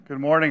Good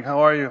morning.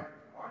 How are you?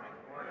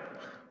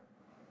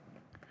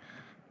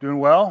 Doing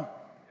well?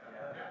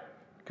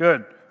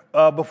 Good.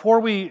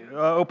 Before we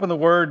open the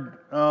Word,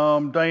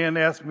 Diane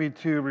asked me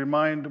to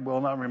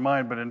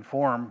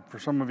inform for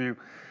some of you.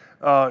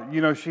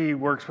 She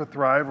works with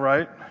Thrive,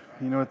 right?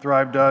 You know what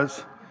Thrive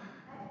does?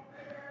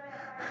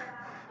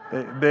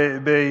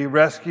 They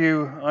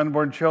rescue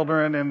unborn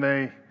children and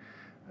they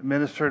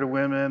minister to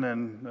women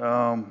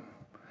and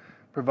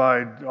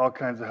provide all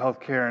kinds of health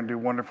care and do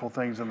wonderful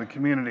things in the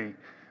community.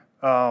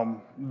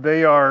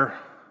 They are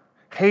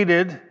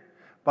hated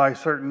by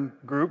certain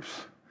groups.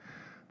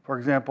 For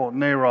example,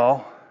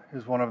 NARAL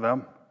is one of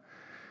them.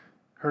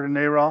 Heard of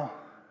NARAL?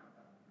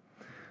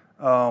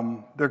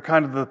 They're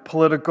kind of the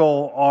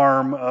political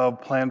arm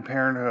of Planned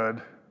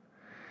Parenthood.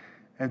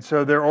 And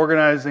so they're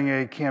organizing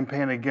a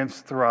campaign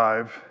against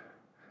Thrive.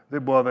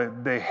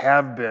 They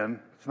have been.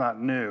 It's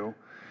not new.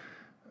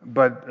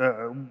 But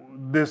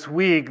this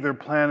week they're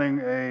planning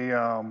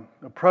a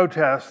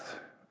protest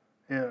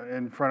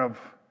in front of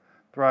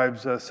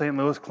Thrive's St.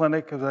 Louis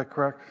clinic. Is that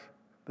correct?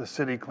 The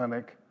city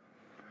clinic.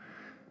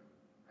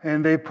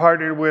 And they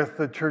partnered with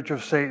the Church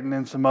of Satan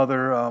and some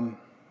other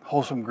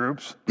wholesome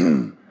groups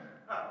to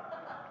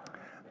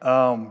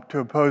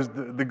oppose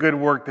the good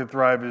work that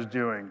Thrive is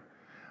doing.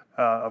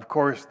 Of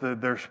course,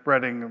 they're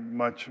spreading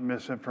much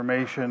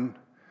misinformation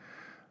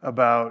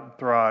about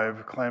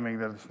Thrive, claiming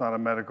that it's not a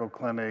medical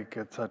clinic,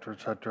 et cetera,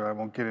 et cetera. I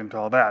won't get into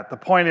all that. The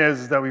point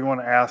is that we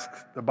want to ask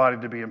the body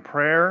to be in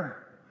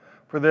prayer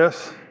for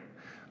this.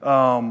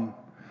 We'll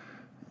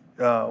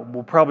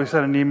probably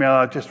send an email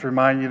out just to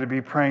remind you to be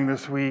praying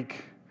this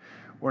week.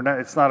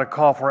 It's not a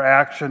call for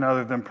action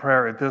other than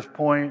prayer at this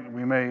point.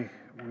 We may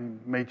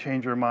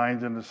change our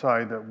minds and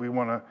decide that we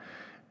want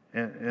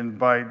to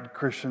invite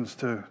Christians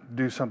to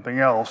do something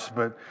else.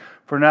 But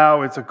for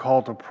now, it's a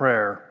call to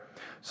prayer.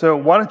 So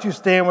why don't you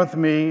stand with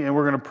me, and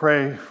we're going to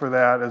pray for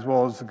that as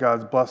well as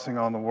God's blessing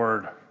on the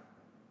Word.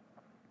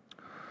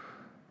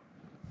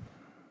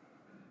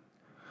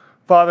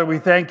 Father, we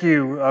thank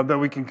you that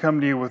we can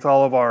come to you with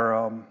all of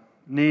our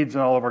needs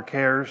and all of our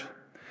cares.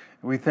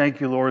 We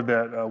thank you, Lord,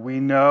 that we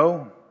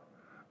know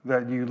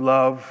that you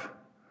love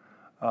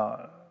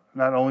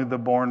not only the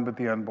born but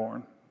the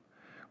unborn.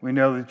 We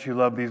know that you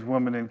love these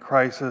women in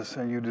crisis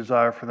and you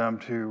desire for them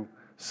to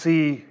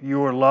see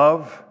your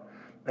love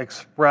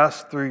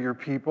expressed through your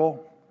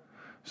people.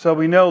 So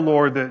we know,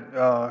 Lord,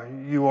 that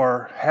you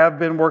have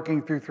been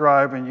working through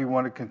Thrive and you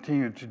want to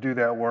continue to do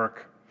that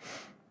work.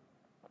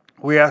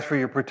 We ask for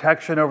your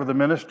protection over the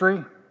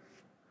ministry.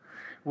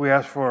 We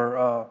ask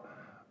for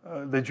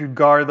that you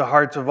guard the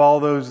hearts of all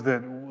those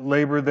that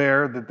labor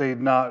there, that they'd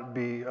not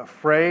be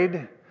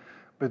afraid,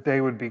 but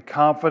they would be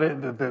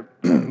confident that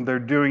they're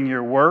doing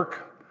your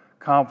work,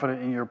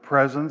 confident in your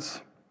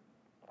presence.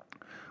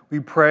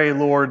 We pray,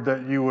 Lord,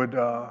 that you would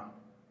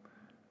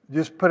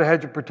just put a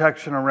hedge of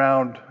protection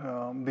around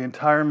the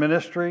entire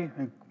ministry,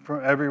 and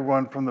from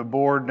everyone from the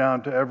board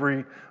down to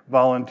every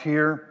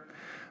volunteer.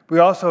 We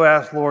also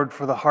ask, Lord,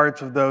 for the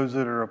hearts of those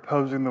that are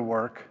opposing the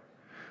work.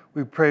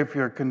 We pray for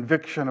your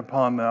conviction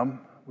upon them.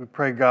 We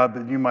pray, God,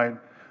 that you might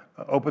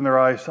open their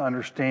eyes to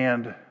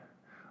understand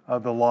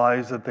the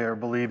lies that they are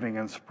believing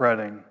and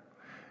spreading.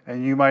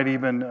 And you might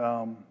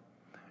even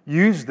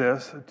use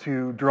this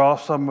to draw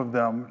some of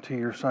them to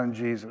your Son,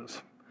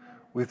 Jesus.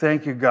 We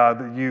thank you, God,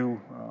 that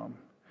you,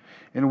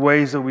 in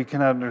ways that we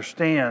cannot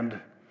understand,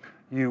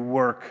 you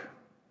work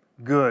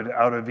good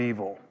out of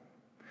evil.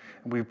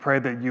 And we pray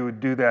that you would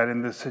do that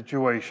in this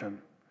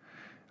situation.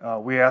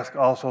 We ask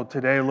also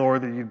today,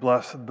 Lord, that you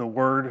bless the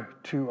word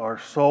to our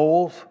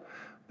souls,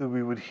 that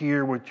we would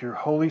hear what your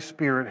Holy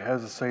Spirit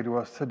has to say to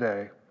us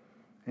today.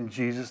 In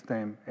Jesus'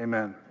 name,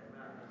 amen.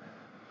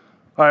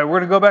 All right, we're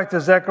going to go back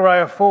to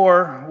Zechariah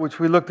 4, which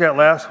we looked at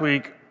last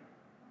week,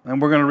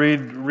 and we're going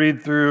to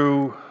read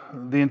through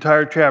the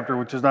entire chapter,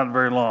 which is not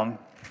very long.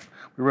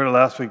 We read it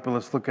last week, but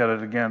let's look at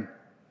it again.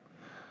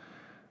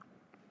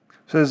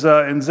 It says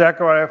in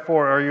Zechariah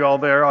 4, are you all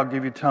there? I'll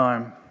give you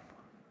time.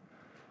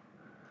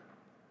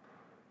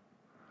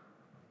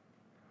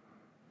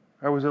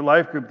 I was at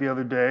Life Group the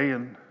other day,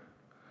 and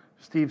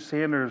Steve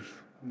Sanders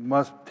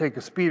must take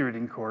a speed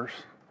reading course,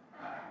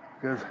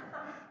 because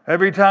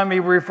every time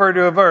he referred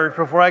to a verse,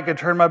 before I could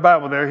turn my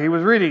Bible there, he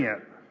was reading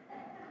it.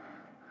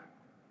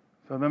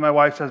 So then my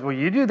wife says, well,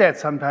 you do that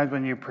sometimes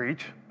when you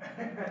preach.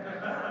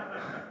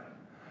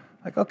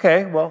 Like,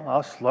 okay, well,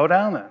 I'll slow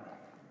down then.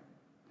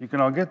 You can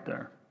all get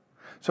there.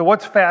 So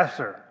what's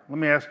faster? Let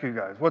me ask you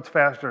guys. What's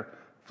faster,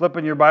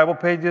 flipping your Bible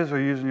pages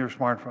or using your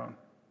smartphone?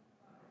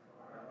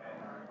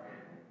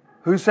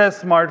 Who says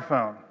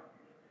smartphone?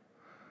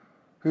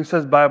 Who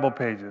says Bible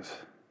pages?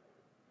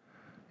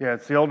 Yeah,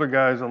 it's the older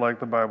guys that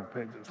like the Bible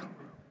pages.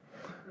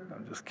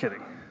 I'm just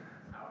kidding.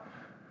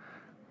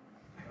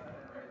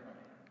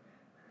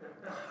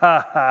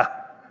 Ha ha.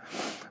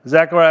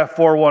 Zechariah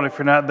 4:1. If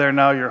you're not there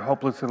now, you're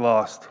hopelessly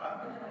lost.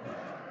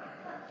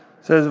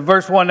 It says,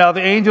 verse 1, now the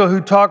angel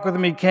who talked with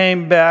me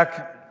came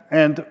back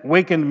and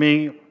wakened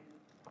me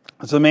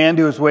as a man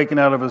who was wakened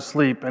out of his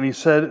sleep. And he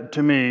said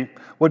to me,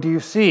 what do you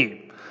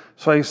see?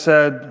 So he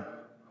said,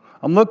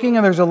 I'm looking,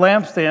 and there's a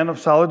lampstand of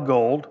solid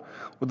gold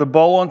with a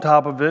bowl on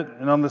top of it,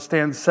 and on the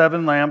stand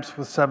 7 lamps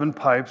with 7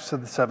 pipes to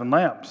the 7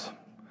 lamps.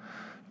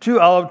 2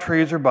 olive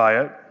trees are by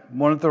it,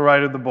 one at the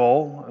right of the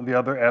bowl and the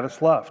other at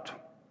its left.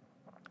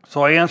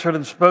 So I answered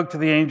and spoke to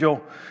the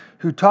angel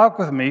who talked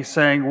with me,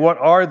 saying, What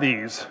are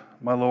these,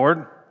 my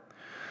Lord?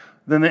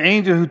 Then the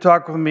angel who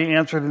talked with me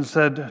answered and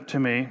said to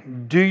me,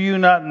 Do you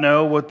not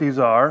know what these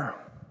are?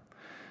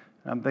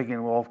 I'm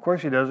thinking, well, of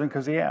course he doesn't,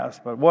 because he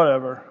asked, but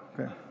whatever.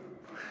 Okay.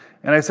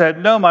 And I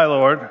said, No, my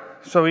Lord.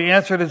 So he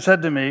answered and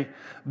said to me,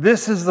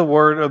 This is the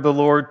word of the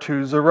Lord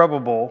to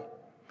Zerubbabel,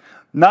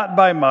 not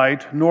by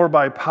might, nor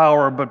by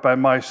power, but by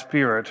my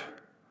Spirit,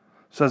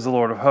 says the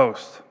Lord of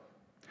hosts.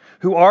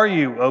 Who are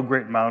you, O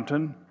great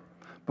mountain?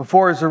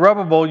 Before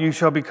Zerubbabel you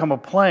shall become a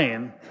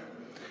plain,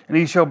 and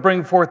he shall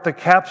bring forth the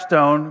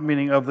capstone,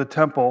 meaning of the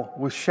temple,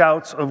 with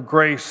shouts of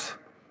grace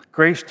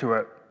to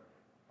it.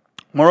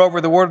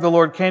 Moreover, the word of the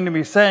Lord came to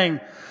me,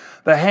 saying,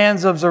 The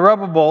hands of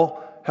Zerubbabel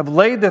have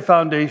laid the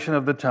foundation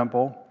of the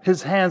temple.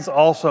 His hands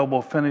also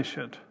will finish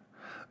it.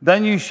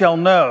 Then you shall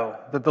know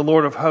that the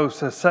Lord of hosts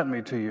has sent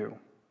me to you.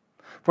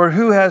 For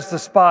who has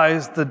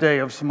despised the day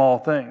of small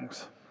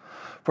things?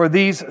 For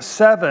these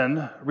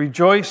 7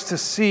 rejoice to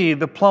see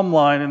the plumb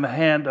line in the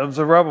hand of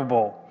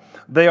Zerubbabel.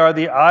 They are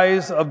the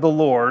eyes of the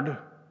Lord,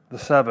 the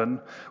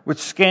 7, which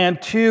scan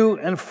to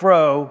and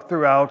fro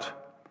throughout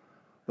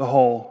the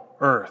whole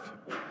earth.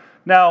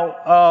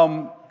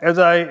 Now,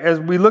 as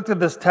we looked at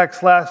this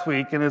text last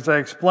week, and as I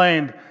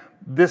explained,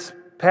 this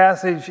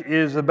passage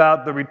is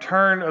about the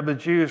return of the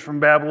Jews from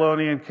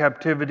Babylonian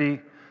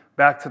captivity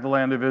back to the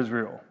land of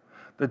Israel.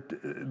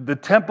 The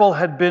temple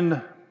had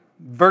been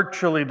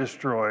virtually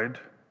destroyed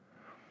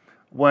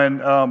when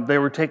they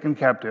were taken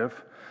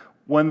captive.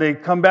 When they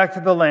come back to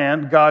the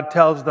land, God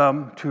tells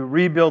them to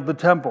rebuild the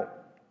temple.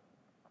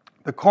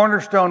 The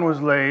cornerstone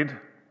was laid,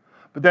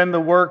 but then the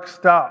work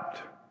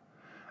stopped.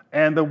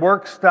 And the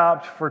work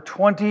stopped for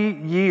 20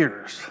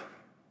 years.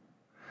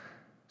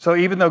 So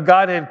even though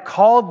God had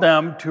called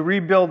them to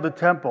rebuild the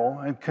temple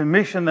and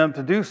commissioned them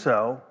to do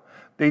so,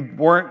 they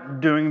weren't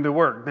doing the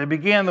work. They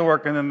began the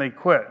work and then they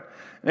quit.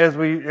 As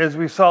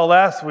we saw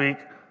last week,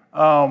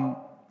 the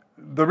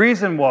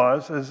reason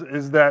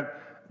is that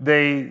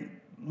they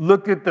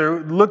looked at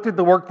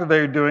the work that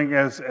they were doing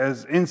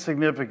as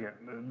insignificant.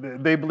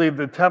 They believed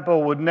the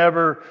temple would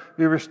never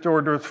be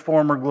restored to its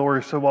former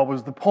glory, so what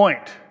was the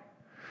point?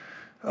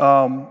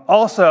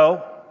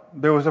 Also,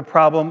 there was a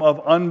problem of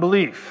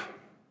unbelief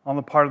on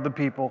the part of the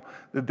people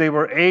that they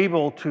were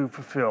able to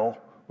fulfill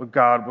what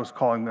God was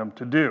calling them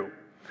to do.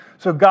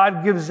 So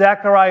God gives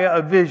Zechariah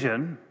a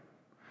vision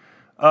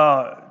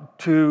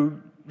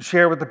to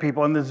share with the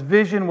people, and this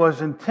vision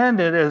was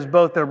intended as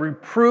both a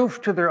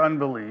reproof to their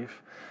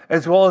unbelief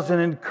as well as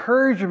an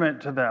encouragement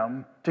to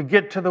them to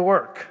get to the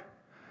work,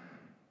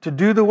 to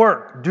do the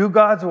work, do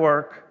God's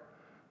work,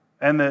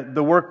 and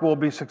the work will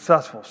be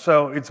successful.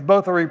 So it's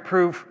both a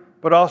reproof,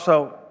 but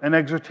also an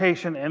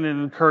exhortation and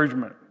an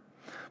encouragement.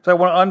 So I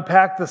want to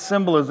unpack the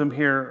symbolism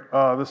here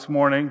this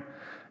morning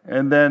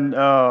and then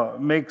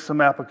make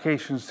some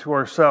applications to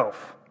ourselves.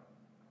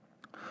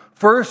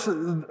 First,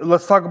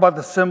 let's talk about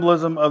the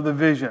symbolism of the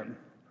vision.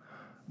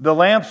 The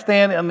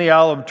lampstand and the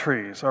olive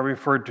trees are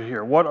referred to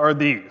here. What are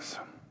these?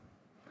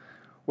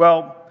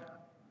 Well,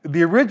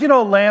 the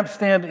original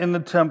lampstand in the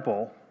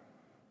temple,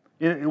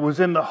 it was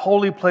in the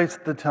holy place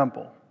of the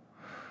temple.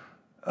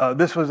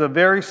 This was a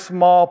very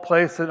small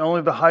place that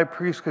only the high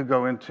priest could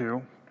go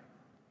into.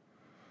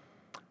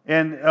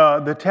 And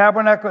the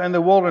tabernacle in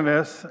the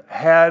wilderness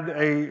had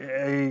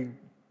it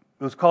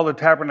was called a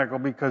tabernacle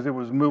because it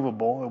was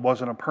movable. It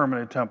wasn't a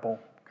permanent temple.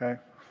 Okay,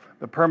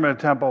 the permanent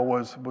temple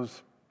was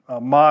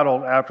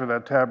modeled after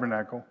that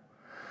tabernacle.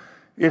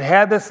 It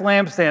had this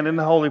lampstand in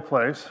the holy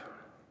place.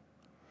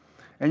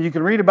 And you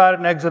can read about it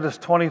in Exodus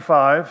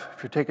 25,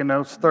 if you're taking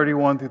notes,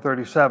 31 through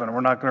 37.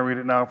 We're not going to read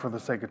it now for the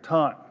sake of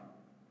time.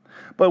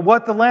 But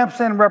what the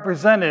lampstand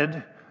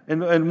represented,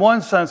 in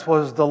one sense,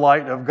 was the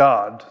light of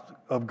God,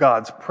 of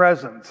God's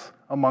presence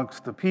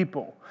amongst the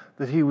people,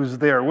 that he was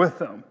there with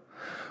them.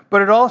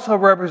 But it also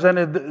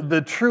represented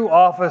the true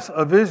office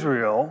of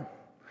Israel,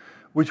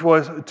 which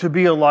was to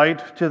be a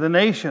light to the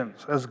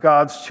nations as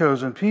God's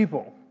chosen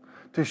people,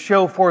 to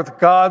show forth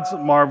God's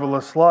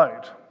marvelous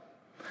light.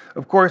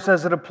 Of course,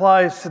 as it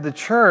applies to the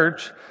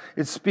church,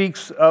 it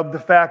speaks of the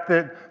fact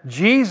that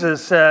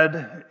Jesus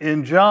said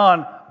in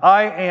John,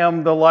 I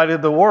am the light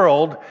of the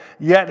world,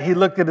 yet he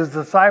looked at his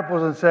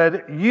disciples and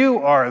said, you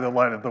are the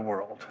light of the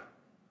world.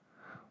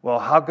 Well,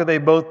 how could they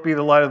both be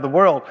the light of the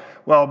world?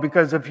 Well,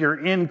 because if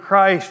you're in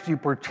Christ, you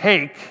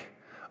partake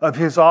of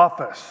his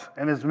office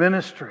and his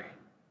ministry.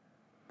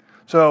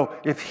 So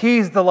if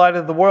he's the light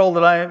of the world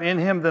and I am in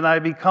him, then I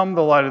become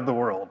the light of the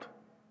world.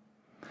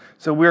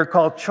 So we are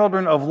called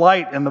children of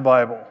light in the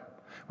Bible.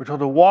 We're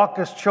told to walk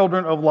as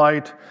children of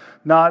light,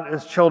 not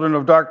as children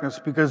of darkness,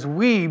 because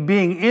we,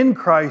 being in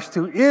Christ,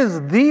 who is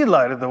the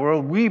light of the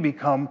world, we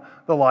become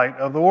the light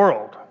of the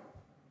world.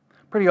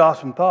 Pretty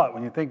awesome thought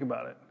when you think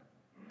about it.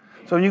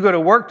 So when you go to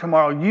work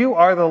tomorrow, you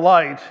are the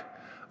light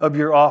of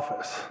your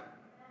office.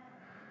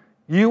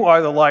 You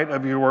are the light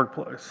of your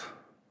workplace.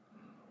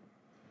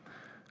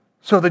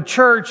 So the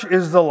church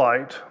is the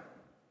light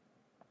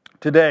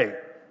today.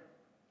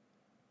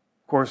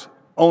 Of course,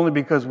 only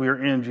because we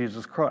are in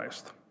Jesus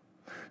Christ.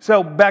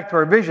 So back to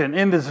our vision.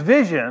 In this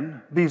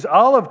vision, these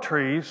olive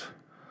trees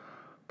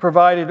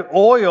provided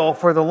oil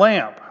for the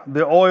lamp,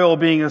 the oil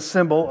being a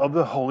symbol of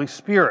the Holy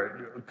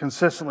Spirit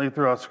consistently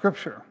throughout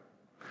Scripture.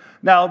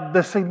 Now,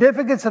 the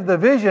significance of the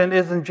vision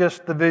isn't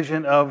just the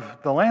vision of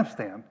the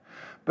lampstand,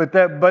 but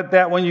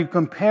that when you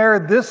compare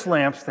this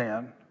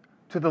lampstand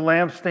to the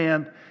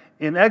lampstand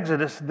in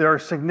Exodus, there are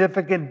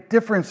significant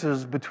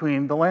differences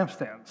between the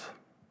lampstands.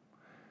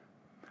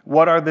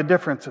 What are the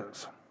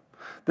differences?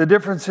 The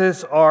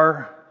differences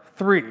are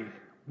three.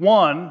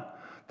 One,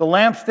 the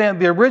lampstand,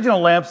 the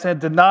original lampstand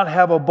did not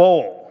have a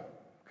bowl.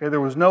 Okay,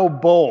 there was no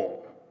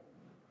bowl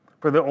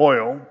for the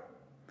oil.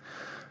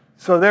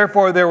 So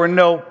therefore,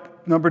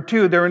 number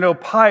two, there were no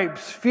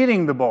pipes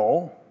feeding the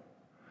bowl.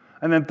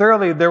 And then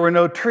thirdly, there were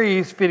no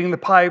trees feeding the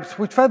pipes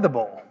which fed the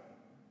bowl.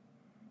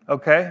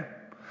 Okay?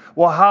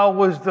 Well, how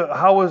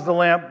was the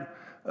lamp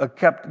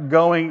kept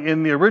going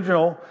in the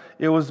original?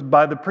 It was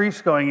by the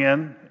priest going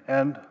in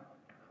and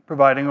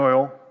providing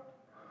oil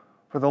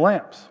for the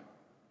lamps.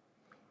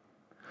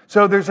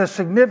 So there's a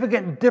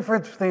significant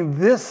difference between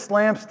this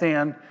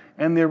lampstand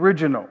and the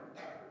original.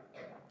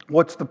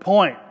 What's the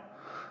point?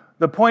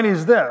 The point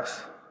is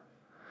this.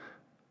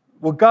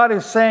 What God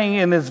is saying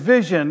in this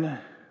vision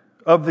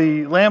of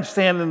the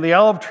lampstand and the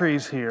olive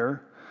trees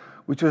here,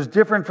 which was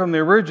different from the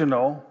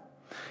original,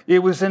 it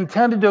was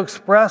intended to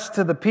express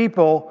to the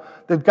people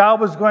that God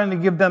was going to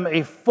give them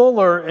a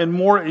fuller and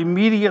more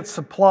immediate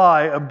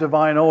supply of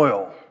divine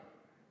oil,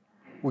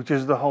 which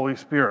is the Holy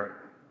Spirit.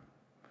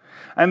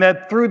 And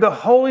that through the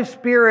Holy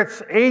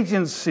Spirit's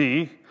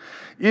agency,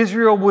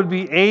 Israel would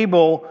be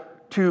able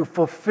to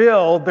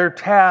fulfill their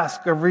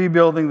task of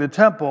rebuilding the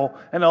temple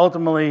and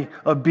ultimately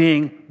of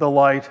being the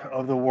light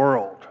of the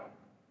world.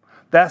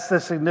 That's the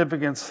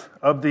significance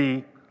of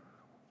the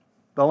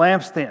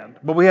lampstand.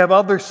 But we have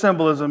other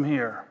symbolism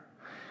here.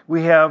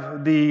 We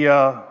have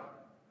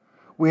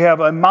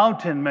a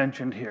mountain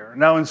mentioned here.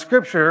 Now in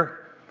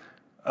Scripture,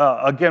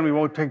 again, we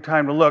won't take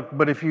time to look,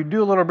 but if you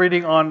do a little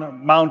reading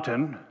on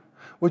mountain,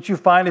 what you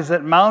find is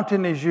that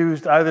mountain is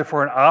used either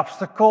for an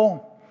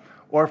obstacle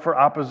or for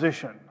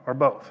opposition, or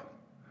both.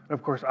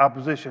 Of course,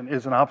 opposition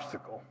is an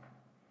obstacle,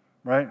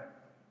 right?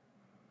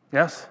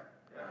 Yes?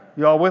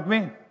 You all with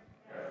me?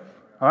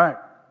 All right.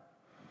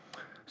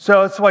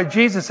 So that's why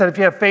Jesus said, if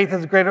you have faith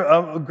as great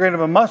of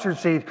a mustard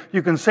seed,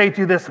 you can say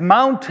to this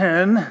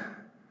mountain,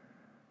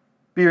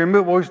 be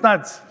removed. Well, he's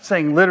not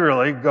saying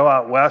literally, go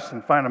out west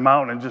and find a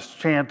mountain and just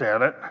chant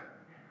at it.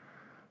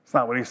 That's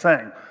not what he's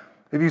saying.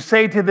 If you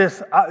say to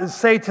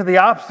the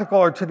obstacle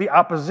or to the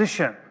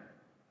opposition,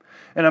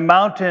 and a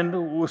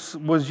mountain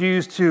was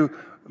used to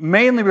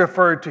mainly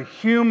refer to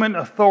human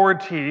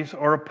authorities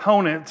or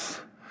opponents,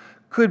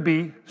 could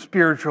be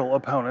spiritual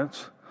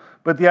opponents,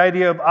 but the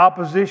idea of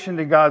opposition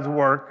to God's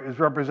work is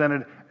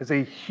represented as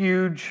a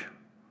huge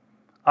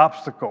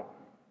obstacle.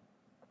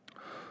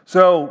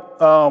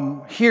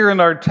 So here in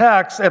our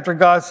text, after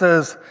God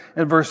says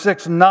in verse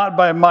 6, not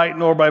by might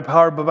nor by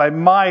power, but by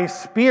my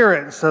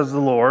Spirit, says the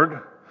Lord.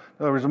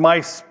 In other words, my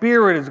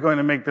Spirit is going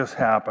to make this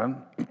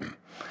happen.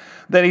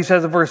 Then he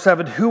says in verse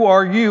 7, who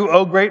are you,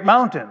 O great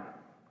mountain?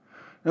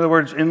 In other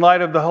words, in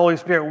light of the Holy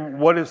Spirit,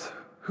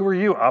 who are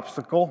you,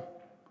 obstacle?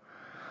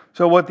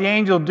 So what the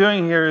angel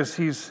doing here is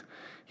he's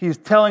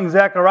telling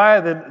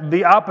Zechariah that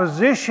the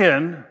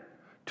opposition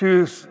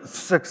to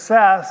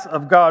success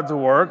of God's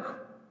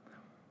work,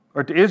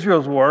 or to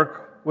Israel's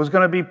work, was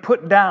going to be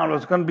put down,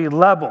 was going to be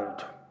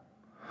leveled.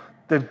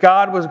 That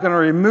God was going to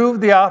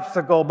remove the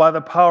obstacle by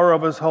the power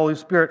of His Holy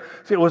Spirit.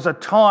 See, it was a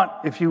taunt,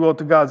 if you will,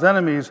 to God's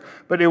enemies,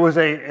 but it was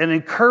an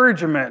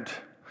encouragement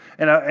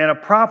and a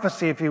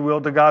prophecy, if you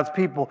will, to God's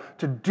people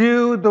to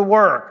do the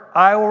work.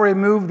 I will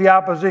remove the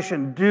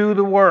opposition. Do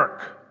the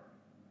work.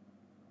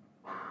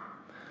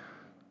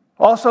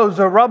 Also,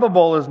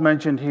 Zerubbabel is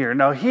mentioned here.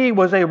 Now, he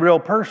was a real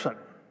person,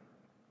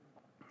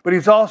 but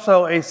he's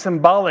also a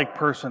symbolic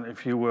person,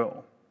 if you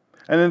will.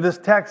 And in this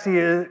text,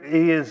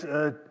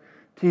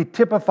 he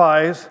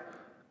typifies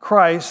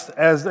Christ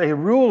as a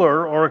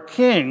ruler or a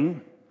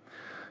king,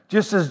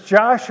 just as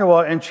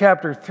Joshua in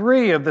chapter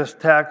 3 of this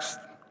text,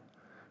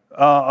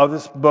 of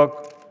this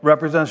book,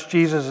 represents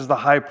Jesus as the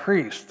high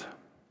priest.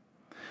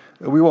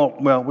 We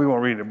won't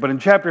read it, but in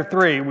chapter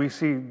 3, we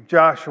see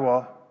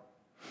Joshua,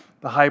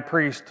 the high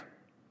priest.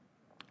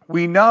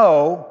 We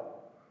know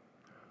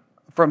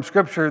from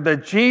Scripture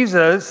that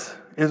Jesus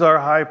is our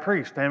high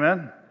priest,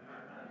 amen?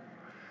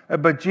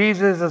 But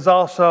Jesus is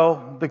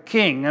also the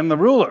king and the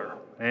ruler,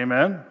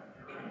 amen?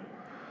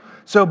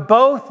 So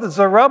both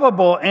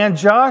Zerubbabel and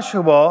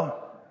Joshua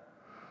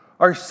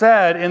are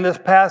said in this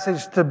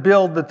passage to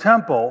build the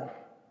temple.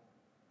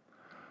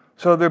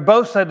 So they're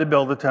both said to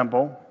build the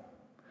temple.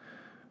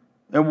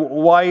 And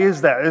why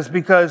is that? It's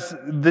because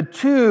the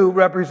two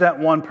represent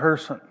one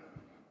person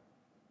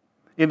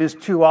in his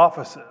two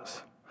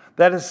offices.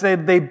 That is to say,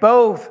 they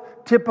both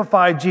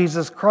typify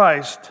Jesus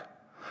Christ.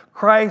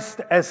 Christ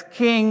as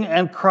king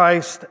and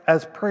Christ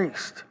as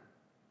priest.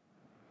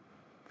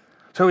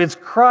 So it's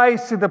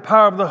Christ through the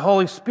power of the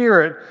Holy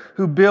Spirit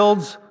who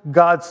builds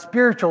God's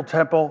spiritual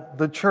temple,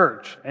 the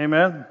church.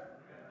 Amen?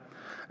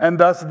 And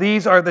thus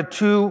these are the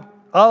two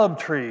olive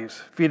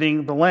trees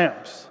feeding the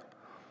lamps.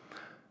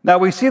 Now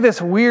we see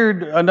this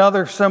weird,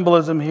 another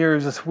symbolism here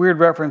is this weird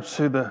reference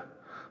to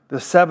the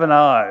seven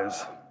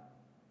eyes.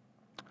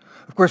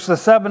 Of course, the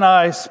seven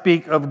eyes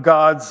speak of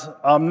God's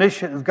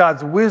omniscience,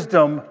 God's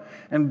wisdom,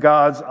 and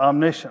God's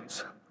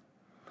omniscience.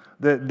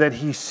 That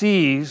he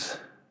sees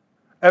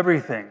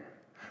everything.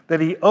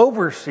 That he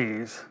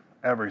oversees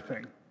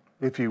everything,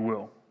 if you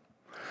will.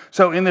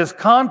 So in this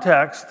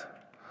context,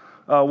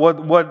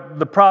 what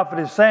the prophet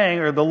is saying,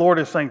 or the Lord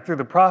is saying through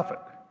the prophet,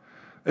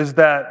 is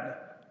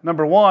that,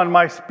 number one,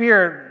 my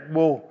spirit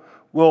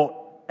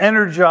will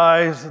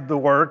energize the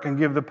work and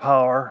give the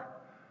power.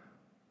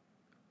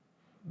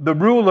 The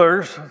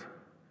rulers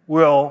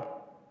will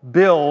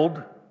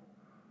build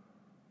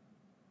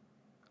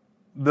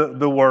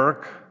the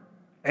work,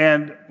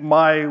 and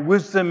my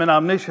wisdom and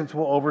omniscience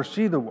will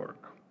oversee the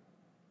work.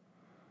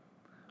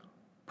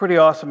 Pretty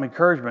awesome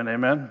encouragement,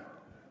 amen?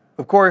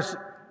 Of course,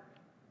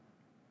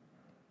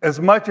 as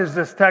much as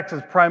this text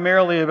is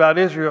primarily about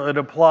Israel, it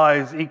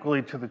applies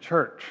equally to the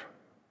church.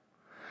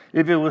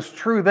 If it was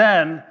true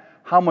then,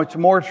 how much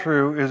more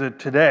true is it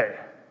today?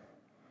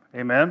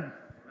 Amen?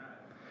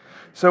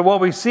 So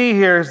what we see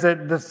here is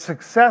that the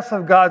success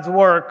of God's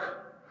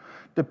work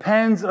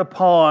depends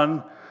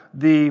upon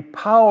the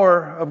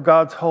power of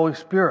God's Holy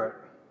Spirit.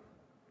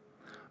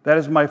 That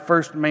is my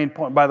first main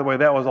point. By the way,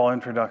 that was all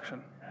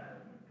introduction.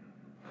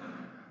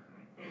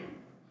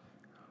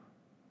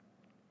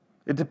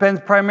 It depends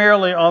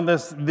primarily on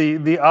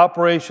the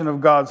operation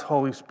of God's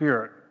Holy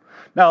Spirit.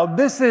 Now,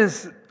 this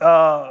is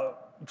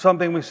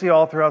something we see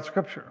all throughout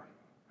Scripture.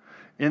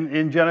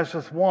 In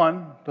Genesis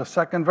 1, the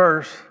second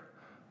verse,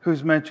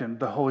 who's mentioned?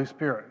 The Holy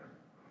Spirit.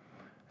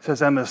 It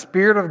says, and the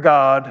Spirit of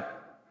God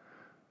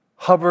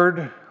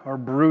hovered or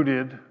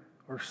brooded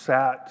or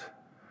sat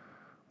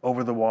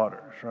over the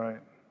waters, right?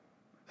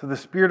 So the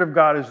Spirit of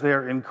God is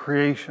there in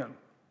creation.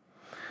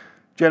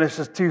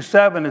 Genesis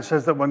 2:7, it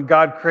says that when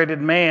God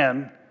created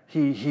man,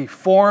 he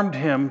formed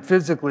him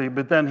physically,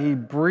 but then he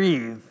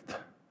breathed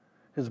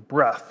his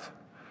breath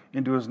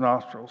into his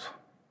nostrils.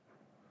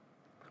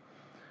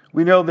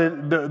 We know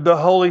that the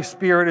Holy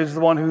Spirit is the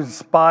one who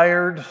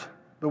inspired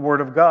the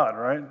Word of God,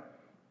 right?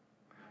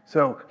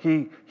 So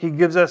he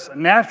gives us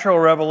natural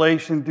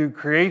revelation through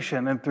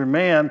creation and through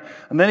man,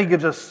 and then he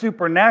gives us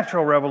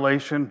supernatural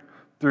revelation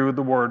through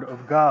the Word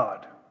of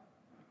God.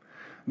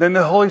 Then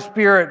the Holy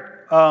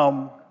Spirit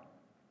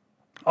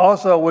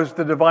also was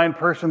the divine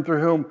person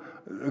through whom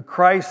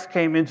Christ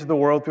came into the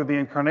world through the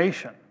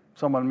incarnation.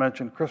 Someone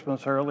mentioned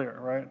Christmas earlier,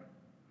 right?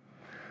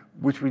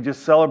 Which we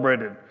just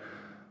celebrated.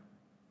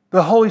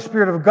 The Holy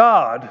Spirit of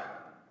God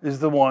is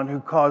the one who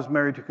caused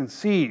Mary to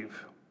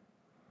conceive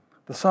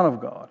the Son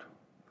of God.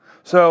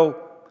 So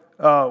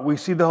we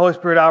see the Holy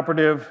Spirit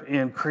operative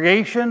in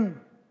creation,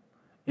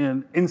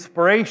 in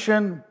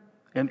inspiration,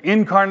 in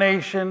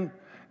incarnation,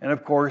 and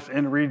of course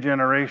in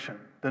regeneration,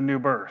 the new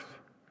birth.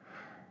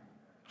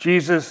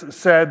 Jesus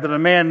said that a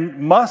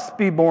man must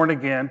be born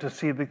again to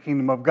see the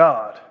kingdom of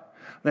God.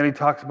 Then he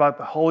talks about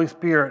the Holy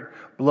Spirit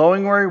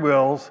blowing where he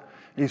wills.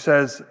 He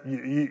says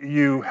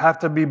you have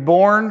to be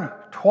born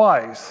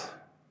twice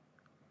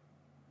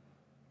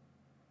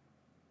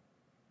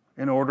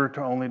in order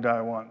to only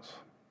die once.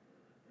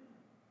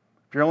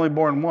 If you're only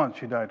born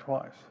once, you die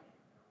twice.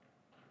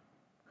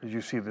 Because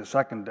you see the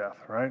second death,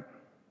 right?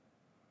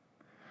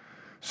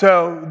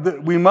 So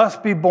we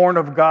must be born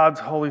of God's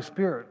Holy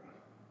Spirit.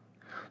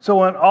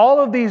 So in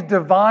all of these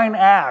divine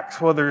acts,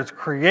 whether it's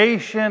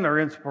creation or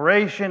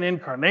inspiration,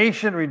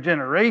 incarnation,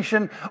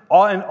 regeneration,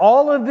 in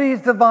all of these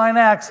divine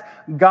acts,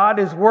 God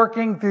is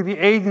working through the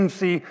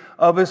agency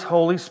of His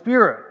Holy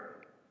Spirit.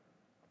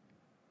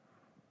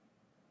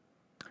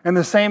 And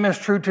the same is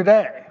true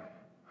today.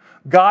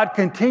 God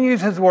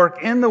continues His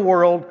work in the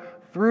world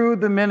through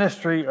the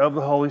ministry of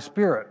the Holy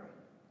Spirit.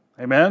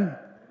 Amen?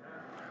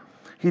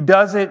 He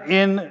does it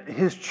in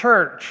His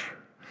church.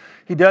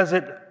 He does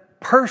it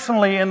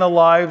personally in the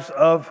lives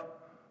of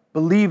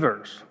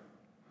believers.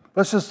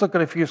 Let's just look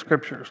at a few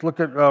scriptures.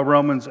 Look at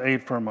Romans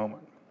 8 for a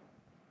moment.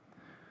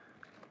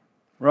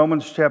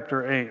 Romans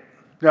chapter 8.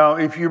 Now,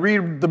 if you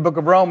read the book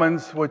of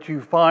Romans, what you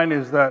find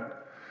is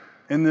that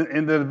in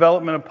the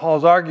development of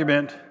Paul's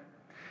argument,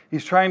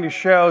 he's trying to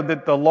show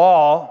that the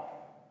law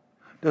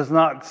does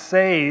not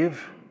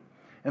save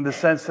in the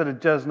sense that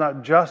it does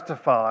not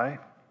justify.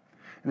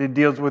 And he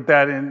deals with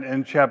that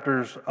in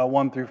chapters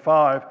 1 through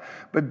 5.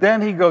 But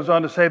then he goes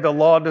on to say the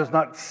law does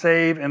not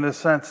save in the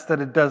sense that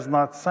it does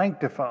not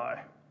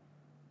sanctify.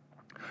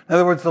 In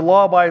other words, the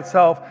law by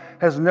itself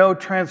has no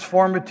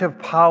transformative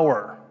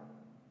power.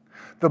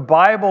 The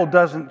Bible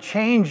doesn't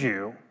change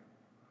you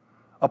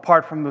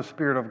apart from the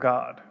Spirit of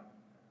God.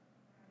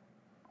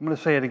 I'm going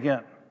to say it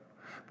again.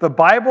 The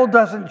Bible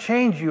doesn't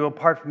change you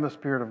apart from the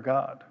Spirit of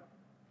God.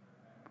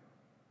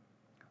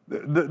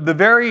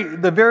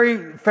 The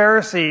very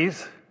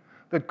Pharisees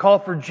that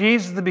called for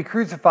Jesus to be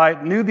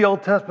crucified knew the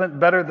Old Testament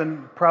better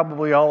than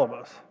probably all of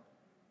us.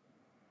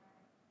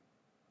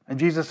 And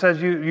Jesus says,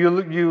 you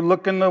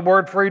look in the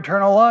Word for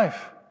eternal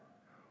life.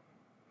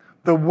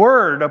 The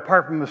Word,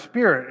 apart from the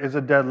Spirit, is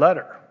a dead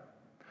letter.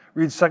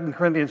 Read 2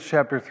 Corinthians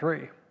chapter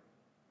 3.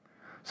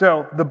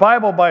 So the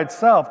Bible by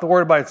itself, the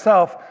Word by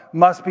itself,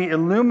 must be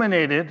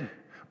illuminated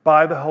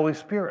by the Holy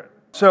Spirit.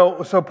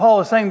 So Paul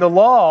is saying the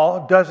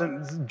law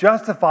doesn't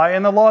justify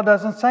and the law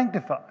doesn't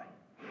sanctify.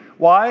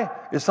 Why?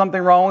 Is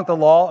something wrong with the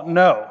law?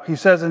 No. He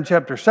says in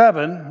chapter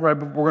 7, right,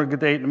 we're going to get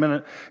to 8 in a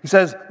minute, he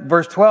says,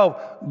 verse 12,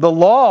 the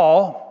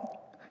law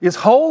is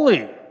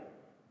holy.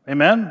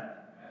 Amen?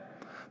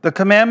 The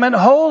commandment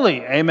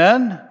holy.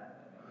 Amen?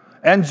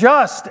 And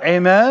just.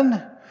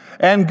 Amen?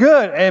 And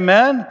good.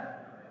 Amen?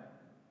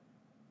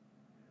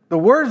 The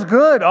word's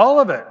good,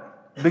 all of it,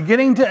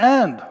 beginning to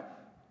end.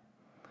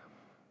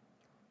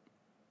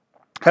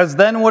 Has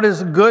then what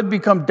is good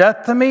become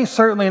death to me?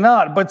 Certainly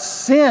not. But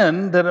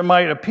sin, that it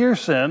might appear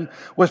sin,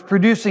 was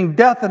producing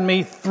death in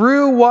me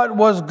through what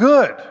was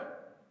good,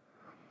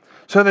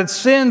 so that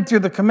sin through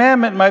the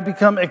commandment might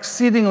become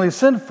exceedingly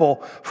sinful.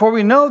 For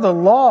we know the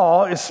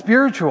law is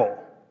spiritual,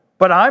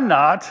 but I'm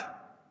not.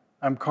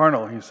 I'm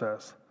carnal, he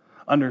says,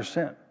 under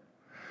sin.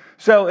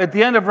 So at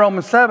the end of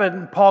Romans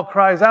 7, Paul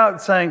cries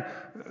out saying,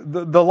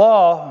 the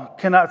law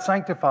cannot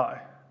sanctify.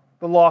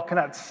 The law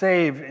cannot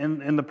save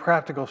in the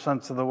practical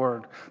sense of the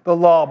word. The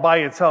law by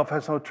itself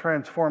has no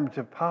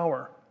transformative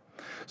power.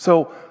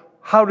 So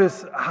how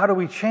do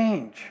we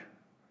change?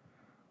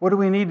 What do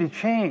we need to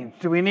change?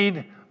 Do we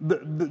need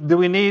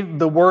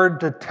the word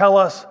to tell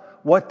us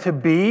what to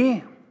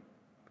be?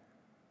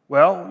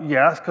 Well,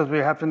 yes, because we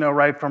have to know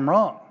right from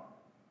wrong.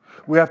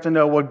 We have to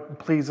know what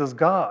pleases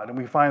God, and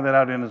we find that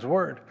out in His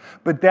Word.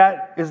 But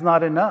that is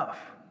not enough.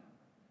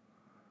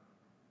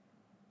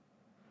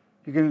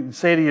 You can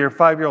say to your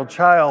 5-year-old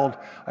child,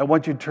 I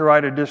want you to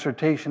write a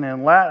dissertation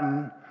in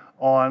Latin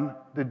on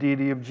the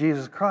deity of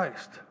Jesus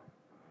Christ.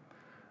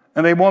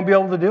 And they won't be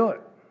able to do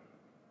it.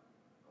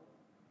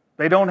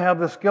 They don't have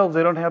the skills.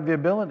 They don't have the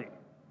ability.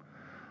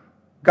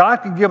 God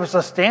can give us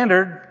a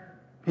standard.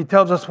 He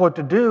tells us what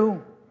to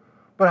do.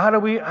 But how do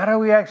we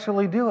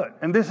actually do it?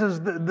 And this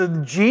is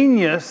the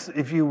genius,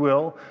 if you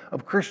will,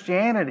 of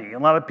Christianity. A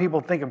lot of people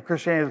think of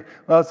Christianity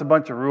as, well, it's a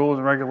bunch of rules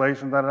and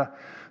regulations. Blah, blah.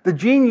 The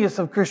genius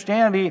of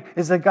Christianity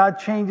is that God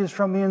changes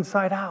from the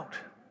inside out.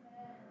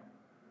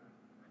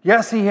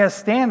 Yes, He has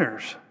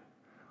standards.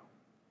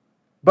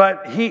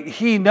 But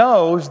He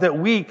knows that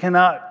we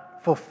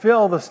cannot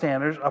fulfill the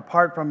standards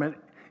apart from an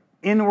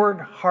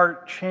inward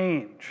heart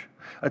change,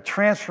 a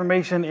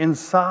transformation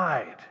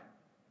inside.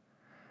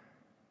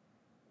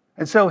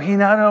 And so He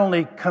not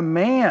only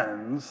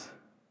commands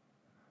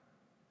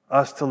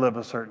us to live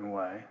a certain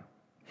way,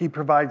 He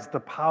provides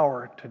the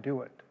power to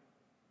do it.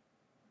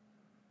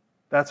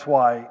 That's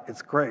why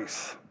it's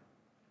grace.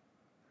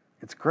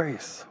 It's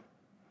grace.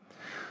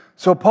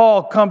 So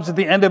Paul comes to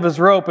the end of his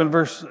rope in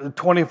verse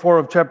 24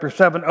 of chapter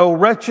 7. O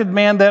wretched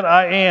man that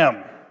I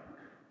am,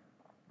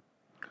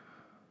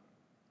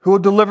 who will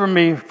deliver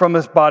me from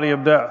this body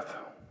of death?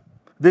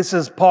 This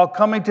is Paul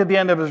coming to the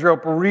end of his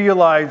rope,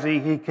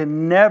 realizing he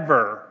can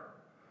never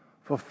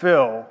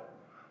fulfill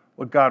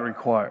what God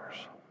requires.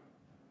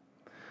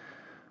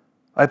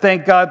 I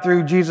thank God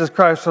through Jesus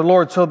Christ the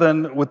Lord. So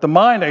then, with the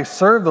mind, I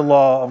serve the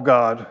law of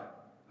God.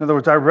 In other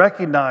words, I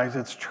recognize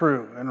it's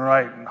true and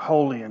right and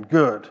holy and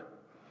good.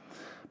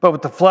 But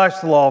with the flesh,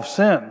 the law of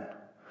sin.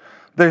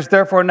 There's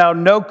therefore now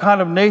no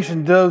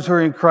condemnation to those who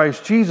are in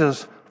Christ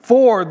Jesus.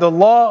 For the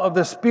law of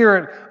the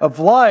Spirit of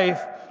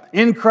life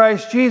in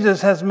Christ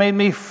Jesus has made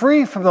me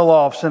free from the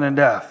law of sin and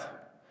death.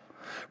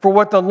 For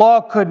what the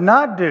law could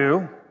not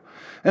do,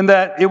 in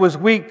that it was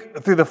weak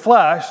through the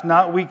flesh,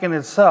 not weak in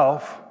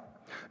itself,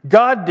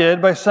 God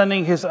did by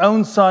sending His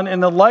own Son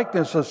in the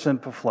likeness of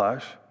sinful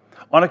flesh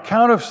on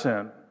account of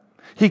sin.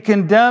 He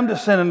condemned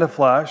sin in the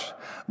flesh,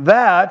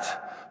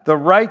 that the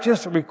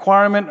righteous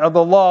requirement of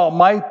the law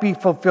might be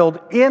fulfilled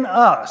in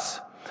us,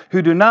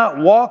 who do not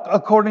walk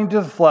according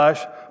to the flesh,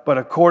 but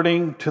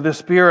according to the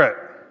Spirit.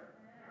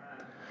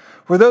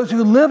 For those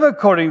who live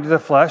according to the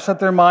flesh set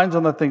their minds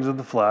on the things of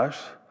the flesh,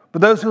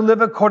 but those who live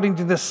according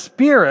to the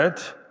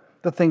Spirit,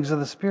 the things of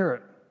the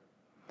Spirit.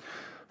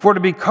 For to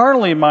be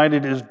carnally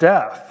minded is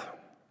death,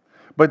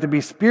 but to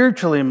be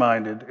spiritually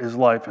minded is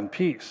life and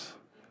peace.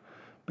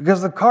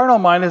 Because the carnal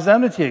mind is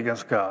enmity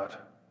against God.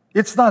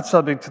 It's not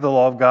subject to the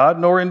law of God,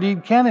 nor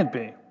indeed can it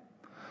be.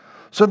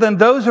 So then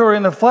those who are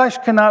in the flesh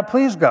cannot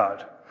please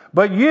God.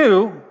 But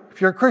you,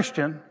 if you're a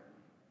Christian,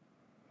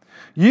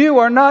 you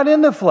are not in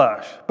the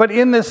flesh, but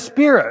in the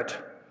Spirit,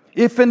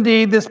 if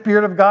indeed the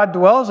Spirit of God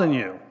dwells in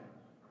you.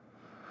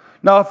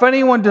 Now, if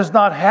anyone does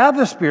not have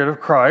the Spirit of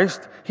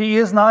Christ, he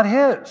is not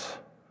his.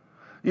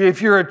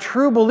 If you're a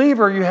true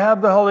believer, you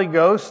have the Holy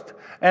Ghost,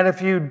 and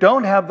if you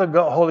don't have the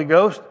Holy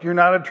Ghost, you're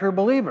not a true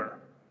believer.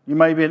 You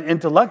might be an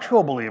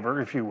intellectual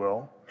believer, if you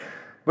will,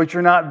 but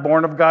you're not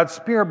born of God's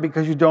Spirit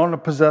because you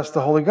don't possess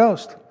the Holy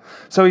Ghost.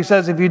 So he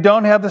says, if you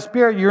don't have the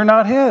Spirit, you're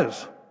not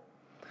his.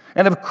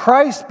 And if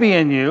Christ be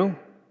in you,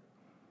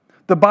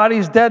 the body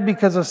is dead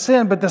because of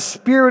sin, but the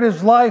Spirit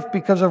is life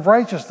because of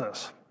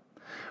righteousness.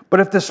 But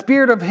if the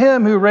Spirit of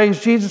him who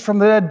raised Jesus from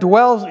the dead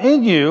dwells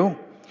in you,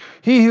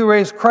 he who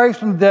raised Christ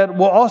from the dead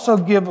will also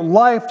give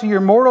life to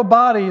your mortal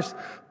bodies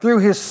through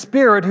his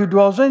Spirit who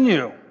dwells in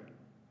you.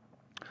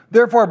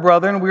 Therefore,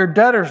 brethren, we are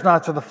debtors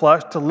not to the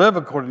flesh to live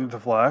according to the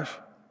flesh.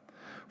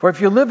 For if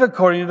you live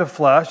according to the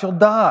flesh, you'll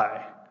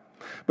die.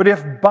 But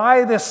if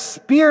by the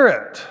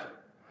Spirit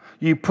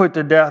you put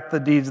to death the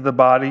deeds of the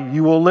body,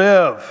 you will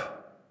live.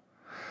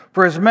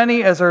 For as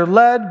many as are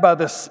led by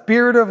the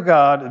Spirit of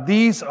God,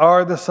 these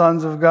are the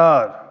sons of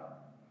God.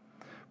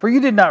 For you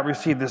did not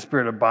receive the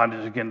spirit of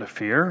bondage again to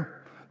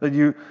fear, but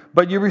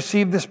you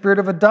received the Spirit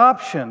of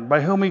adoption,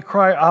 by whom we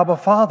cry, Abba,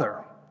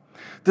 Father.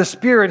 The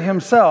Spirit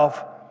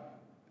himself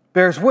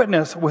bears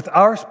witness with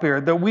our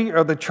spirit that we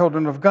are the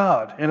children of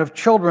God, and of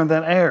children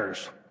then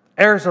heirs,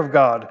 heirs of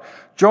God,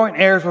 joint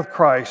heirs with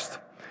Christ,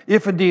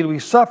 if indeed we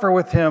suffer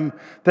with him,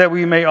 that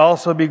we may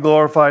also be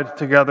glorified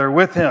together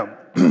with him.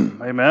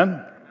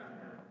 Amen.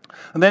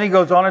 And then he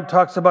goes on and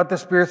talks about the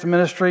Spirit's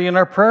ministry in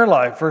our prayer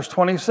life. Verse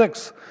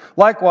 26.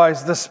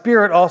 Likewise, the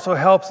Spirit also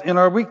helps in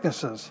our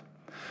weaknesses.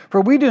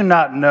 For we do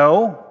not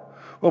know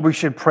what we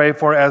should pray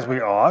for as we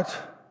ought,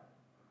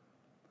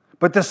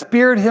 but the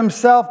Spirit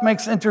himself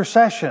makes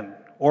intercession,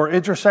 or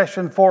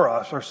intercession for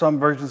us, or some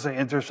versions say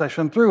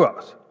intercession through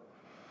us,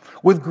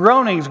 with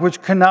groanings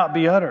which cannot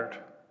be uttered.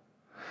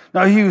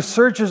 Now he who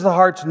searches the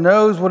hearts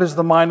knows what is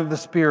the mind of the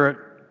Spirit,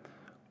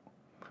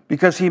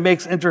 because he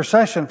makes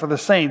intercession for the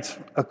saints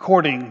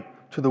according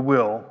to the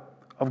will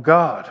of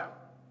God.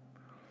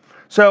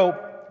 So,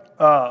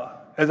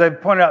 as I've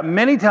pointed out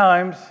many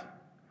times,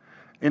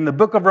 in the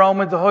book of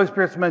Romans, the Holy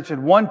Spirit's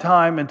mentioned one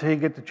time until you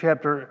get to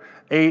chapter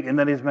 8, and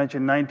then he's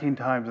mentioned 19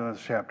 times in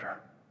this chapter.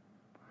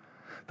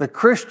 The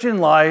Christian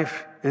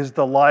life is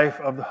the life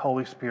of the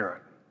Holy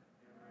Spirit.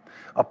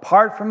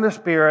 Apart from the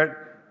Spirit,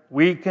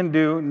 we can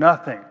do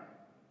nothing.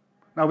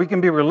 Now, we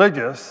can be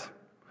religious,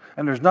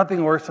 and there's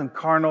nothing worse than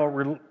carnal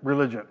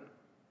religion.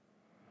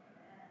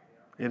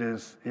 It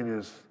is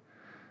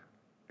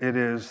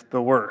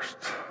the worst.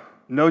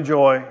 No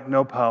joy,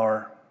 no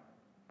power,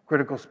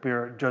 critical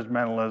spirit,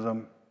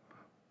 judgmentalism,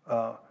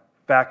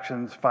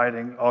 factions,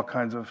 fighting, all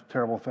kinds of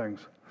terrible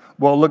things.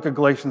 Well, look at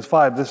Galatians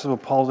 5. This is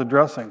what Paul's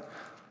addressing.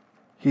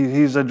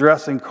 He's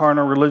addressing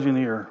carnal religion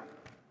here.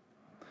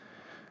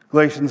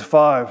 Galatians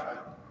 5,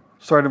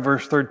 starting at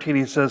verse 13,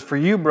 he says, For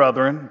you,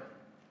 brethren,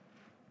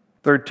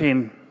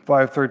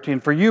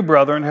 5:13, for you,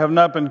 brethren,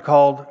 have been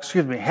called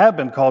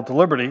to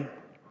liberty,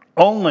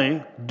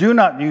 only do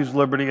not use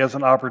liberty as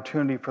an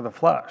opportunity for the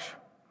flesh,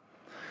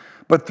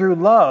 but through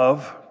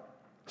love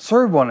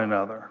serve one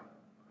another.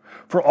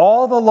 For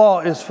all the law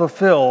is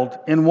fulfilled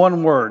in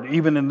one word,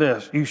 even in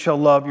this, you shall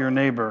love your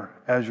neighbor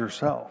as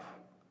yourself.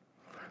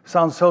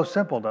 Sounds so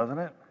simple, doesn't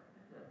it?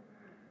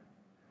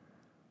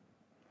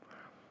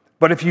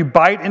 But if you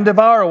bite and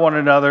devour one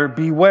another,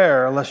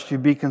 beware lest you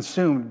be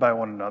consumed by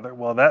one another.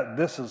 Well,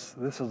 this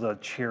is a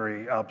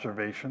cheery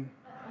observation.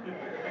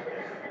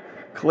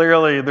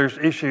 Clearly, there's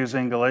issues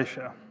in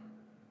Galatia.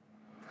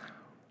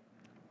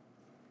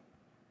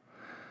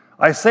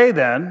 I say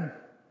then,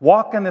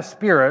 walk in the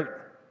Spirit,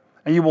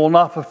 and you will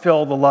not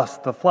fulfill the lust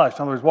of the flesh.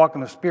 In other words, walk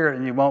in the Spirit,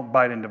 and you won't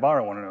bite and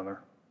devour one another.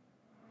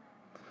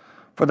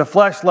 For the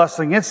flesh lusts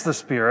against the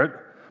Spirit,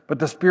 but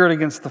the Spirit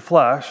against the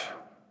flesh.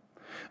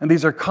 And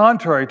these are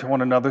contrary to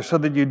one another, so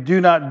that you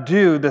do not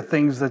do the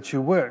things that you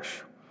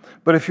wish.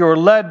 But if you are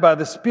led by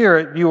the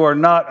Spirit, you are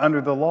not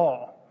under the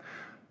law.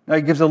 Now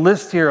he gives a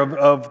list here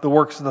of the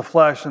works of the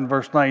flesh in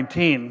verse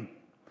 19.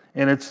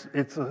 And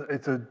it's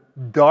a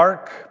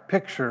dark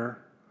picture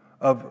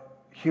of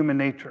human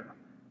nature.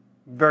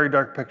 Very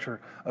dark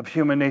picture of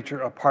human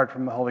nature apart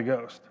from the Holy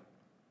Ghost.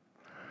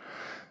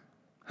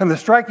 And the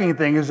striking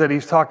thing is that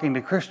he's talking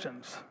to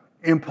Christians,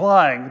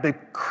 implying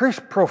that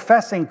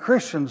professing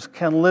Christians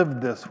can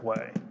live this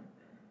way.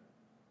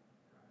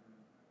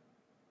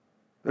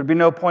 There'd be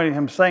no point in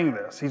him saying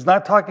this. He's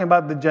not talking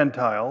about the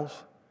Gentiles.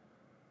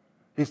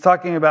 He's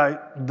talking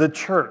about the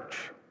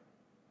church.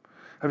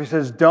 If he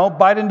says, don't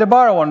bite and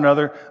devour one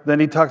another, then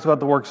he talks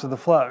about the works of the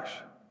flesh.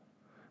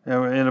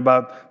 And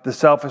about the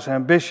selfish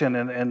ambition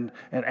and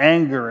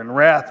anger and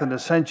wrath and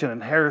dissension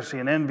and heresy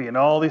and envy and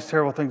all these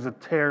terrible things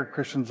that tear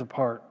Christians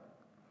apart.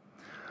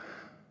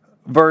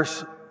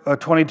 Verse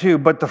 22,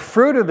 but the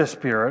fruit of the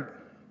Spirit,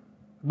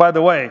 by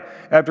the way,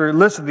 after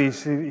listening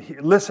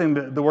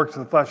to the works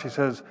of the flesh, he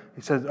says,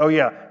 oh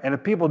yeah, and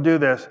if people do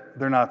this,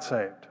 they're not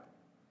saved.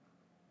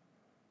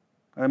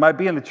 And they might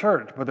be in the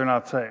church, but they're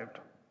not saved.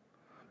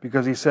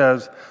 Because he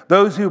says,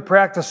 those who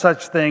practice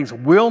such things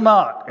will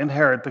not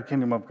inherit the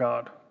kingdom of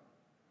God.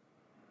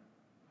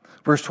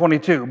 Verse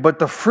 22, but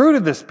the fruit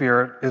of the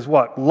Spirit is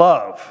what?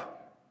 Love,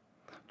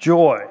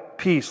 joy,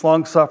 peace,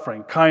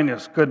 long-suffering,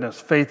 kindness, goodness,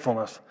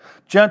 faithfulness,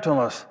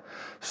 gentleness,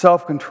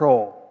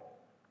 self-control.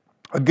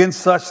 Against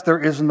such there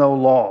is no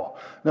law.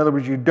 In other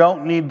words, you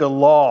don't need the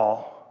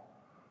law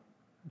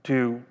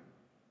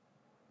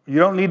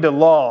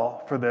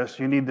for this.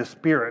 You need the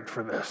Spirit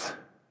for this.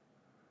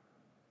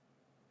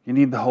 You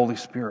need the Holy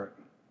Spirit.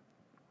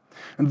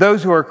 And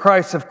those who are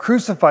Christ have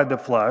crucified the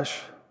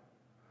flesh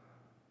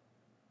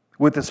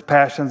with its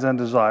passions and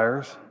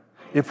desires.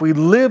 If we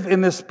live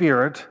in the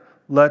Spirit,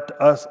 let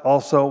us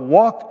also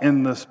walk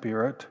in the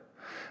Spirit,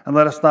 and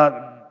let us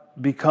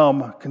not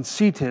become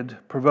conceited,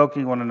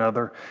 provoking one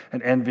another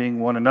and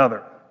envying one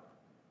another.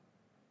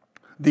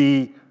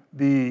 The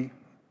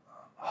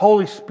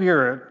Holy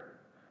Spirit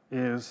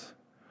is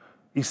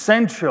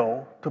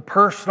essential to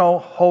personal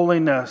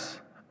holiness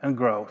and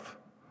growth.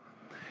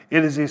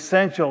 It is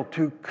essential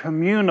to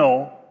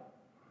communal,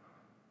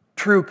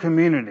 true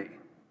community.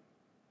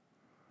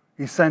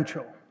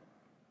 Essential.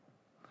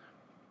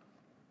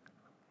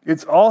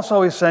 It's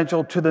also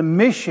essential to the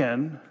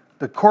mission,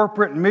 the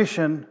corporate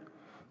mission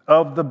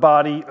of the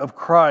body of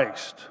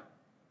Christ.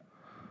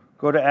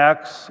 Go to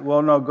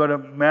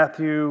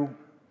Matthew.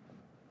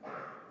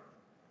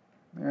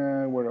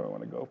 Where do I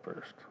want to go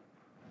first?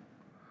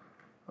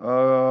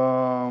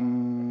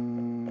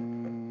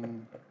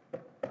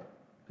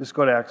 Just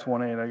go to Acts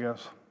 1:8, I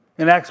guess.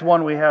 In Acts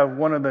 1, we have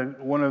one of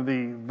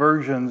the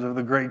versions of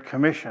the Great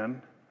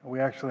Commission. We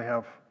actually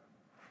have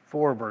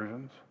 4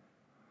 versions: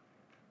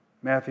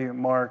 Matthew,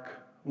 Mark,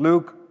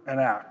 Luke, and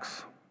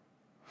Acts.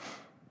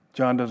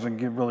 John doesn't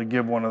really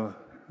give one of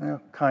the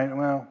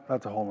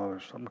that's a whole other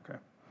stuff. Okay.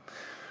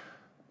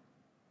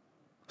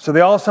 So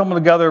they all assembled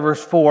together,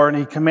 verse 4, and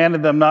he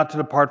commanded them not to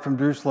depart from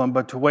Jerusalem,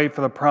 but to wait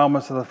for the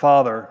promise of the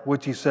Father,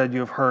 which he said,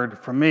 "You have heard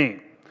from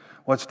me."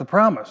 What's the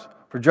promise?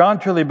 For John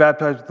truly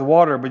baptized with the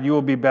water, but you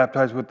will be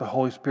baptized with the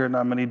Holy Spirit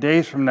not many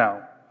days from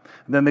now.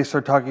 And then they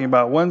start talking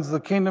about, when's the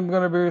kingdom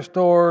going to be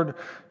restored?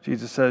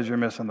 Jesus says, you're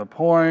missing the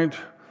point.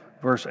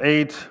 Verse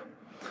 8,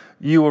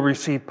 you will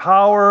receive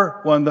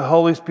power when the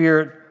Holy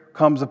Spirit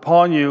comes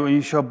upon you, and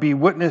you shall be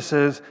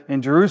witnesses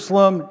in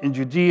Jerusalem, in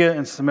Judea,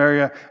 in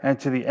Samaria, and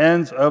to the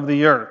ends of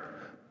the earth.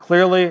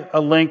 Clearly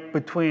a link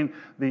between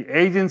the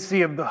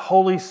agency of the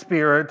Holy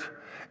Spirit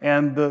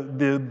and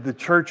the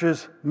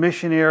church's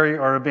missionary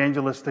or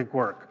evangelistic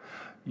work.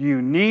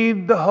 You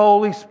need the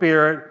Holy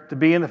Spirit to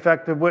be an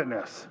effective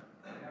witness.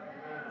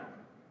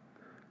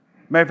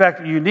 Matter of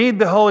fact, you need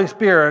the Holy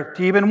Spirit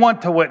to even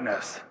want to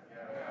witness,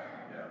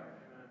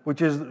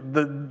 which is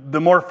the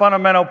more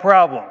fundamental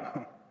problem.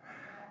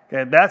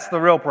 Okay, that's the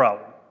real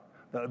problem,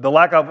 the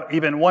lack of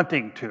even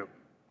wanting to.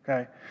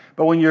 Okay,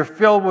 but when you're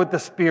filled with the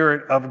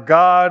Spirit of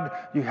God,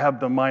 you have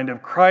the mind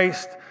of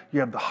Christ, you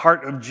have the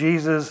heart of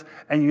Jesus,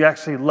 and you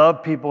actually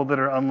love people that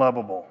are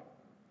unlovable.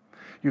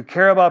 You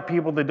care about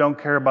people that don't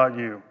care about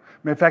you.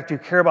 In fact, you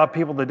care about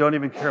people that don't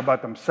even care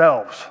about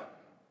themselves.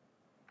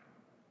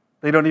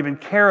 They don't even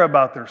care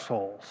about their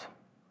souls,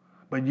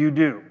 but you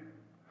do,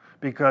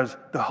 because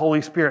the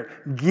Holy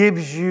Spirit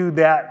gives you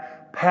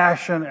that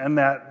passion and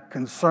that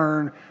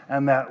concern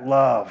and that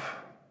love.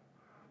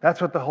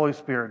 That's what the Holy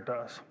Spirit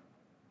does.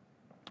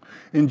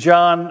 In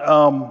John,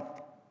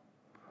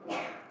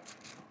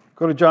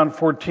 go to John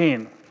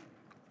 14.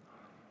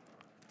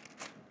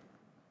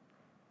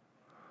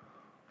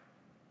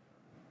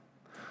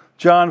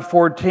 John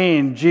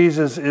 14,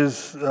 Jesus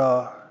is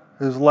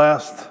his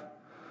last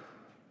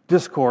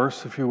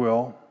discourse, if you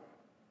will.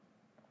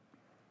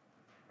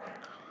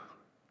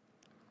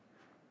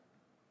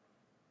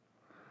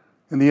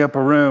 In the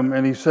upper room,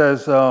 and he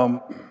says,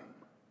 14,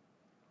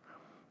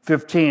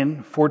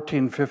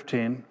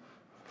 15.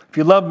 If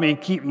you love me,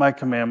 keep my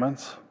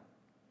commandments.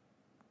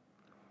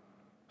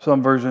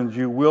 Some versions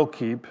you will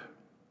keep.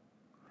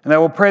 And I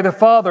will pray the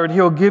Father, and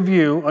he will give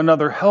you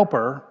another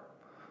helper,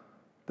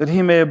 that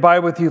he may abide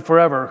with you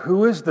forever.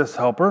 Who is this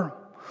helper?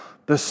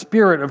 The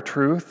Spirit of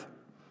truth,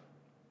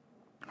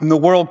 whom the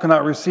world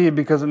cannot receive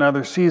because it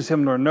neither sees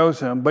him nor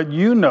knows him, but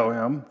you know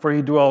him, for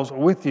he dwells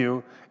with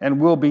you and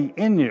will be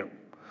in you.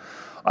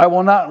 I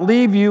will not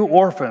leave you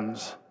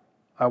orphans.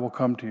 I will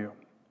come to you.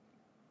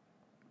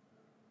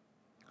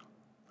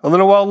 A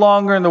little while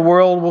longer, and the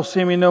world will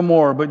see me no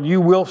more, but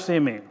you will see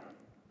me.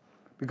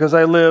 Because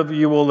I live,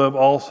 you will live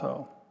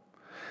also.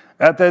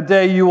 At that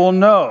day you will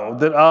know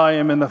that I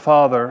am in the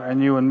Father,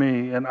 and you in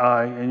me, and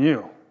I in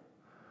you.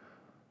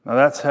 Now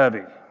that's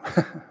heavy.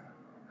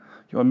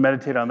 You want to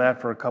meditate on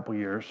that for a couple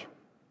years.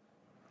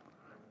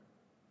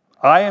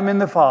 I am in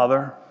the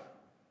Father,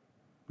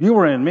 you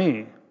are in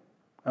me,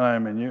 and I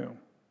am in you.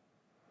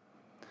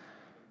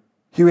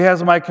 He who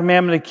has my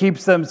commandment and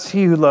keeps them is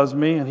he who loves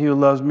me, and he who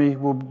loves me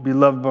will be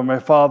loved by my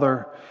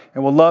Father,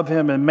 and will love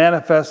him and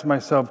manifest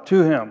myself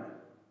to him.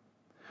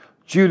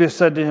 Judas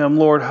said to him,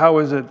 Lord, how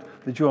is it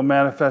that you will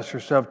manifest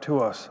yourself to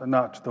us and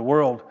not to the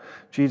world?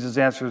 Jesus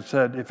answered and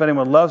said, if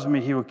anyone loves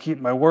me, he will keep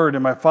my word,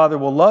 and my Father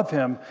will love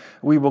him.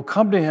 We will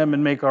come to him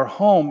and make our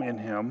home in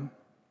him,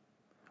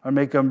 or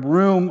make a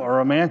room or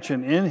a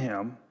mansion in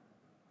him.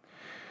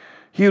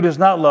 He who does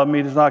not love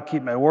me does not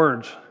keep my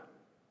words.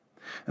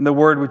 And the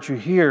word which you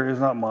hear is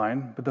not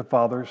mine, but the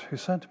Father's who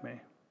sent me.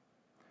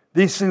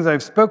 These things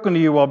I've spoken to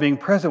you while being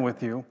present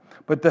with you.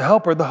 But the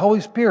Helper, the Holy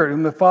Spirit,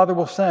 whom the Father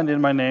will send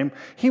in my name,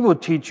 he will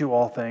teach you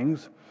all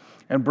things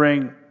and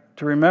bring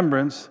to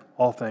remembrance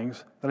all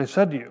things that I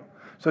said to you.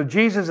 So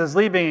Jesus is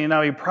leaving, and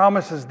now he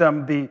promises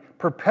them the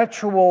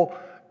perpetual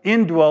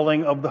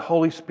indwelling of the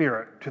Holy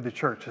Spirit to the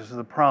church. This is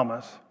a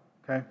promise.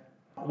 Okay?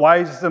 Why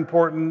is this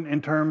important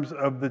in terms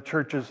of the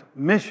church's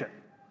mission?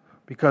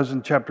 Because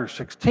in chapter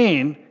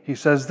 16, he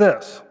says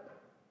this.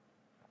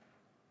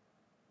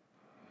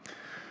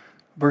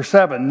 Verse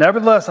 7,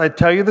 nevertheless, I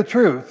tell you the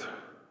truth.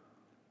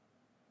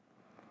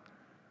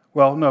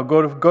 Well, no,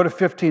 go to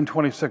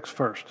 15:26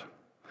 first.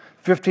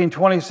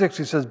 15:26,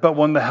 he says, but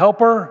when the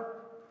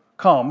Helper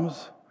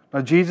comes,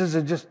 now Jesus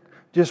is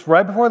just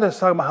right before this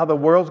talking about how the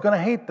world's going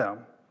to hate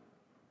them.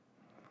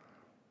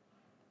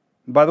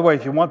 And by the way,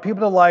 if you want people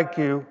to like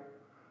you,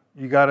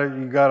 you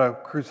gotta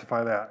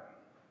crucify that.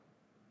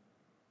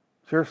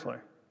 Seriously,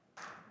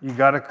 you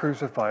gotta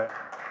crucify it.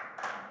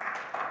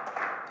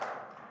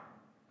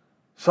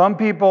 Some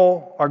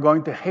people are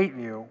going to hate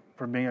you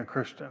for being a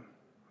Christian.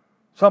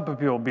 Some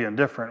people will be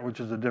indifferent, which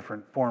is a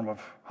different form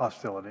of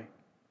hostility.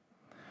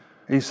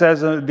 He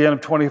says at the end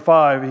of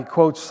 25, he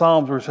quotes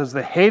Psalms where it says,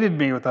 they hated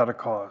me without a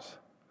cause.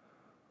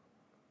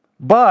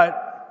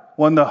 But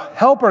when the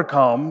Helper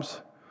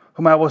comes,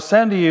 whom I will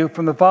send to you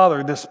from the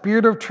Father, the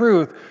Spirit of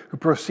truth who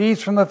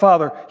proceeds from the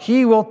Father,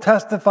 he will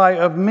testify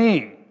of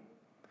me.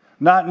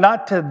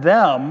 Not to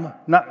them,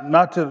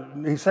 not to,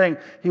 he's saying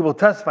he will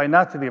testify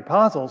not to the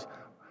apostles,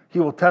 he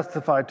will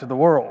testify to the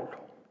world.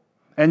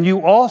 And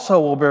you also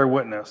will bear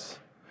witness,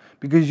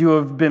 because you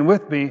have been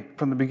with me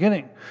from the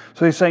beginning.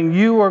 So he's saying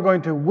you are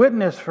going to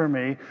witness for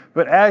me,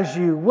 but as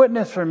you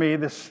witness for me,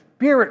 the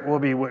Spirit will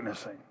be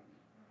witnessing.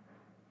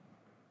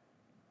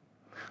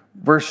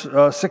 Verse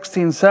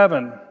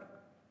 16:7.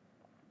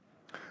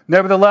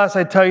 Nevertheless,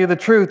 I tell you the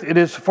truth, it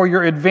is for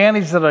your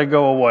advantage that I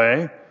go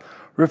away.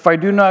 For if I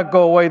do not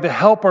go away, the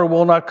Helper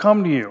will not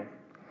come to you.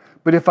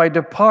 But if I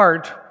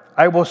depart,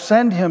 I will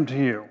send him to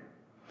you.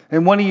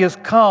 And when he has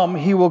come,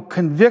 he will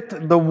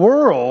convict the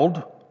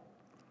world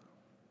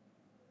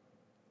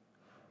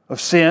of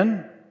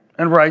sin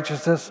and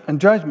righteousness and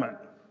judgment.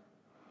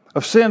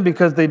 Of sin,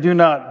 because they do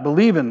not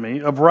believe in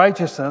me. Of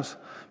righteousness,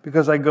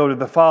 because I go to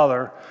the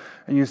Father,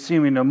 and you see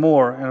me no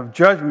more. And of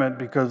judgment,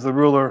 because the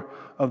ruler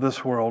of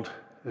this world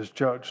is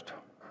judged.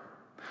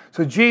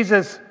 So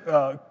Jesus,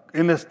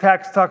 in this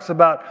text, talks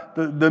about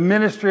the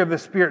ministry of the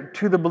Spirit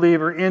to the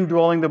believer,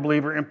 indwelling the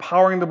believer,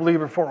 empowering the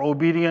believer for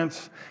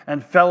obedience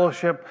and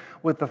fellowship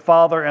with the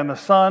Father and the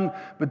Son.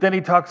 But then he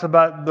talks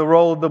about the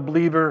role of the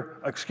believer,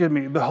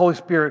 the Holy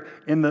Spirit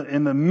in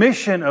the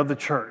mission of the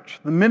church,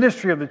 the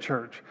ministry of the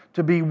church,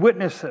 to be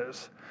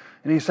witnesses.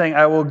 And he's saying,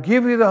 I will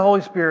give you the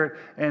Holy Spirit,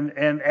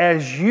 and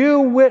as you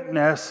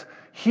witness,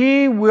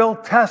 he will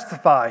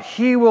testify.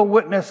 He will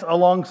witness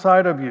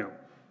alongside of you.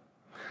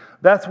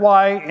 That's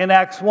why in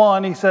Acts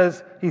 1, he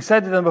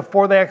said to them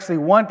before they actually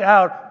went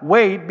out,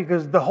 wait,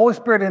 because the Holy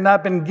Spirit had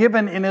not been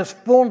given in his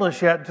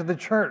fullness yet to the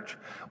church.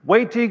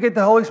 Wait till you get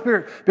the Holy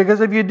Spirit, because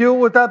if you do it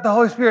without the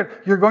Holy Spirit,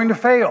 you're going to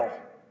fail.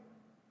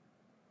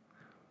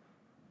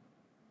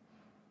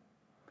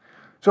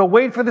 So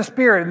wait for the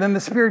Spirit, and then the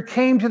Spirit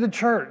came to the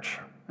church,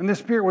 and the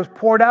Spirit was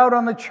poured out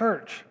on the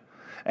church.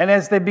 And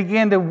as they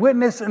began to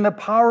witness in the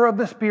power of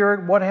the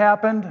Spirit, what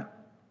happened?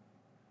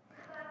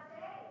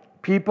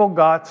 People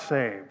got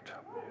saved.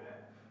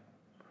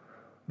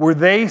 Were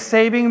they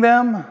saving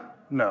them?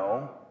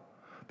 No.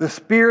 The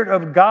Spirit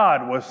of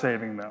God was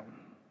saving them,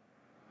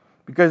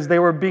 because they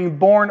were being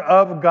born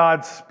of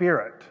God's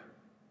Spirit.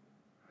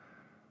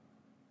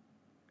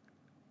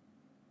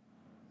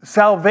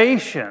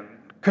 Salvation,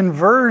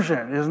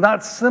 conversion, is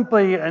not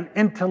simply an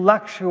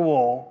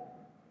intellectual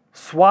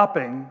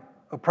swapping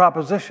of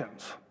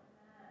propositions.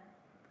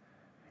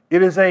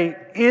 It is an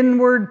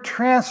inward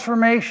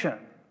transformation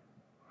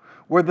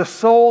where the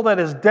soul that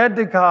is dead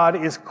to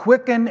God is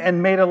quickened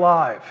and made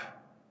alive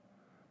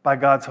by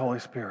God's Holy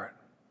Spirit.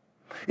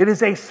 It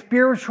is a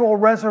spiritual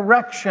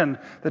resurrection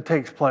that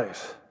takes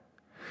place.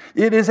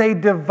 It is a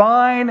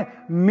divine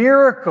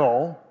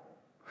miracle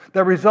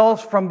that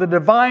results from the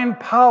divine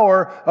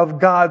power of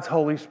God's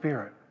Holy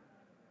Spirit.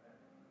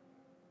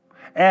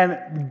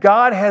 And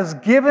God has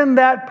given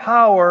that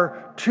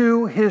power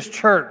to his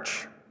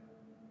church,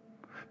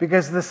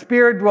 because the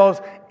Spirit dwells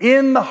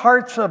in the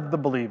hearts of the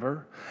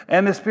believer,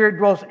 and the Spirit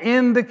dwells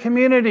in the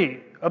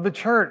community of the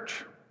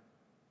church.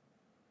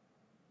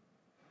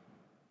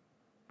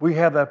 We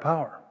have that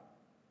power.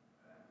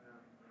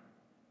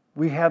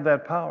 We have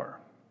that power.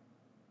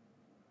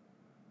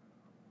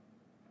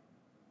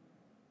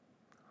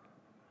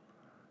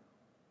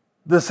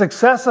 The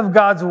success of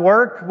God's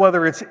work,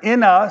 whether it's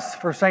in us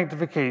for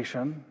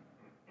sanctification,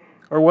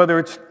 or whether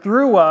it's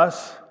through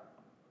us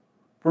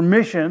for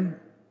mission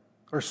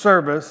or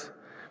service,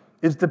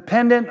 is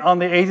dependent on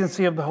the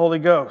agency of the Holy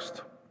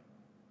Ghost.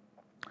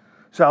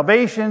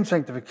 Salvation,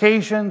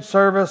 sanctification,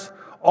 service,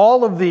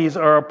 all of these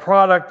are a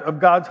product of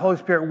God's Holy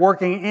Spirit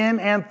working in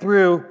and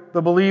through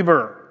the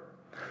believer.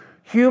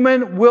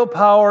 Human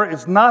willpower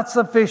is not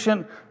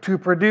sufficient to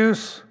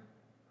produce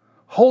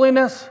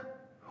holiness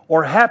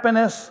or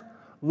happiness,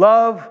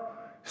 love,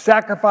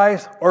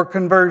 sacrifice, or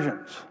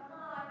conversions.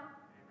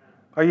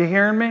 Are you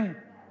hearing me?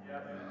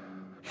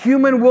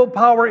 Human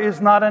willpower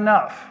is not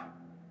enough.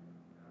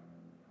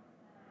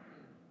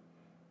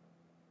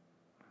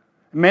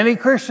 Many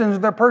Christians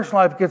in their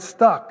personal life get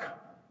stuck.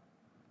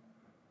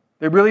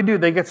 They really do.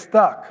 They get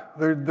stuck.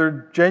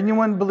 They're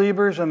genuine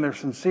believers and they're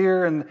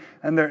sincere and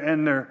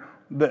they're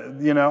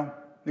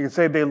you can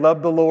say they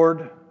love the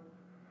Lord,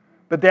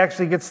 but they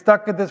actually get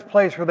stuck at this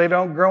place where they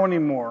don't grow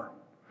anymore.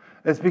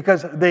 It's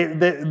because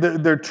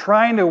they're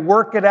trying to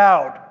work it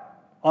out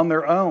on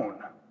their own.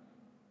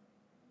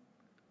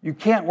 You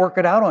can't work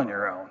it out on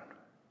your own.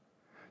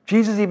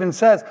 Jesus even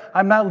says,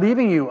 I'm not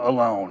leaving you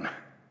alone.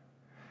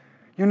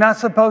 You're not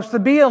supposed to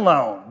be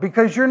alone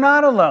because you're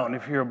not alone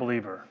if you're a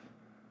believer.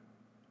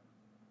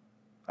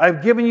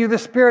 I've given you the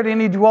Spirit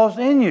and He dwells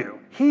in you.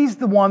 He's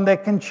the one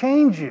that can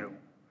change you.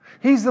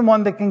 He's the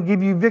one that can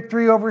give you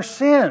victory over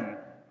sin.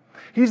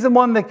 He's the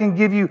one that can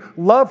give you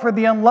love for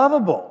the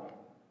unlovable.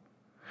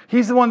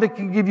 He's the one that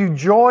can give you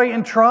joy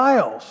in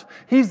trials.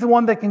 He's the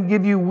one that can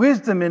give you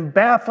wisdom in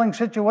baffling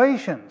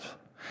situations.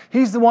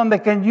 He's the one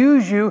that can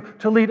use you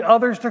to lead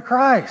others to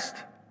Christ.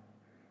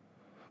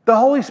 The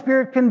Holy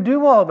Spirit can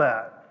do all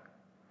that.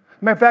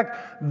 Matter of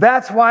fact,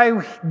 that's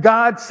why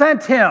God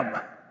sent Him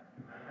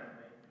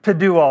to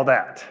do all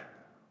that.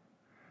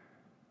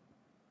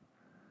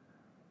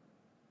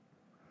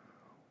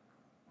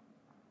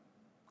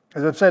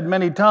 As I've said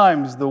many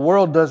times, the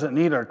world doesn't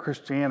need our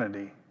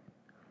Christianity.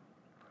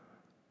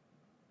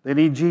 They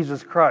need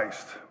Jesus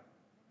Christ.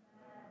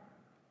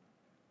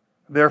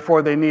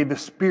 Therefore, they need the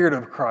Spirit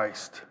of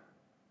Christ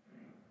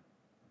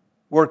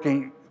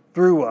working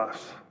through us,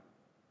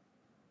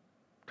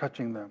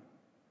 touching them.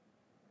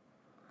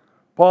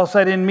 Paul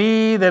said, in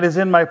me that is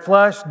in my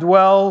flesh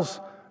dwells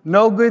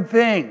no good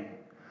thing.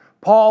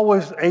 Paul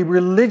was a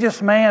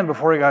religious man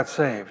before he got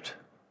saved.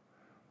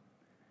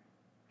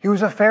 He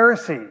was a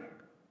Pharisee.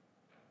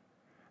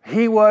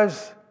 He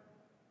was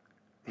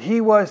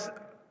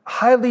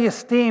highly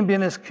esteemed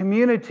in his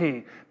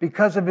community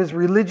because of his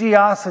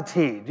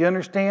religiosity. Do you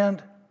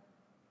understand?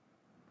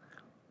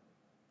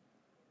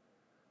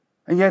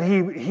 And yet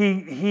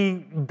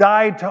he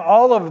died to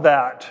all of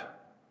that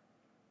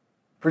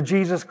for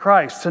Jesus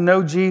Christ, to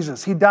know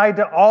Jesus. He died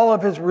to all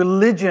of his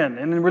religion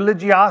and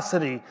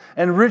religiosity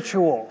and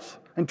rituals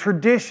and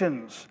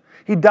traditions.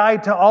 He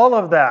died to all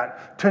of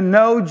that to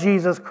know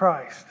Jesus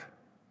Christ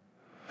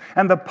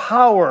and the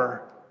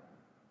power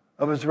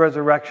of His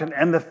resurrection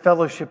and the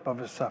fellowship of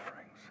His sufferings.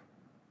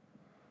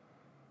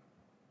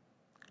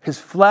 His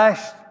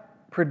flesh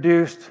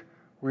produced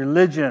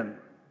religion.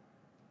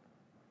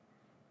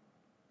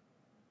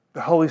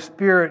 The Holy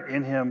Spirit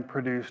in Him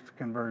produced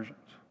conversions.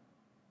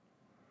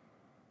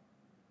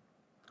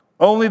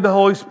 Only the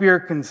Holy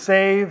Spirit can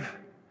save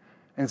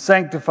and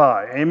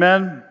sanctify.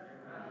 Amen?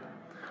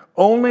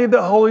 Only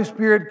the Holy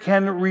Spirit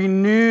can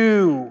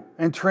renew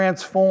and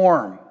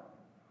transform.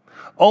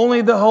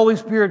 Only the Holy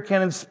Spirit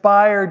can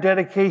inspire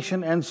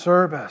dedication and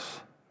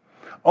service.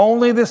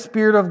 Only the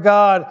Spirit of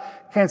God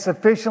can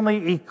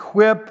sufficiently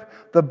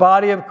equip the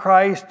body of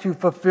Christ to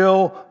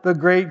fulfill the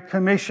Great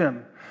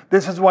Commission.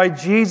 This is why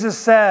Jesus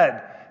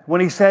said,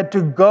 when He said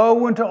to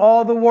go into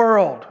all the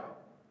world,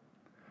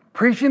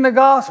 preaching the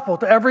gospel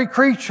to every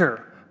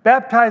creature,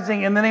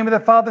 baptizing in the name of the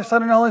Father,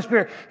 Son, and Holy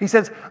Spirit, He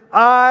says,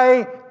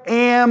 I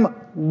am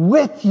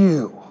with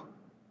you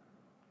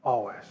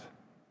always.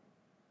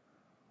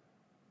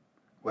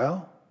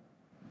 Well,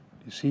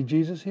 do you see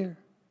Jesus here?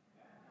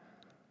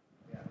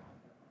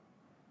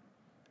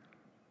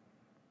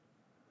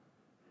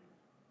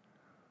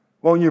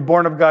 Well, when you're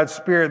born of God's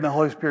Spirit and the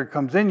Holy Spirit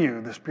comes in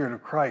you, the Spirit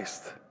of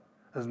Christ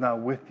is now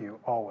with you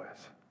always.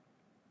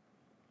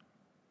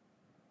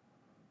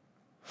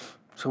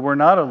 So we're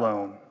not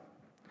alone.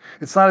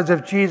 It's not as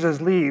if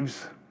Jesus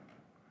leaves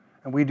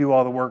and we do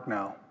all the work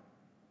now.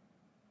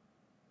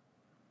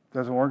 It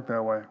doesn't work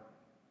that way.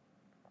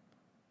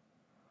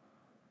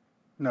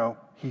 No,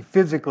 He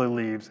physically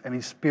leaves and He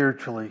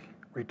spiritually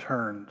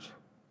returns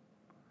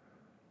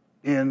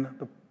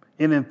in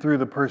and through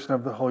the person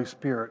of the Holy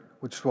Spirit,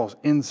 which dwells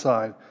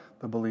inside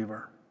the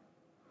believer.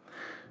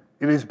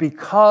 It is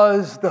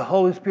because the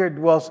Holy Spirit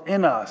dwells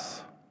in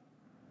us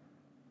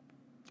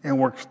and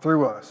works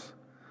through us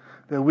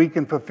that we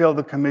can fulfill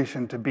the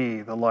commission to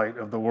be the light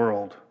of the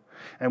world.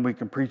 And we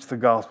can preach the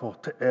gospel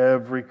to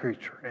every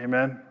creature.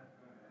 Amen?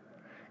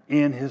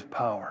 In His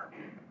power.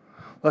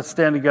 Let's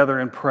stand together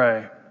and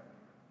pray.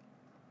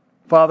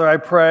 Father, I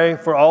pray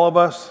for all of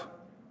us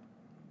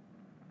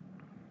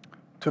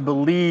to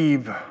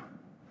believe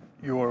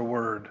Your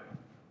word.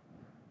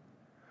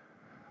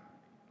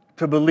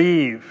 To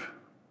believe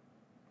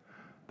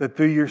that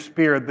through Your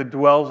Spirit that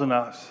dwells in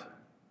us,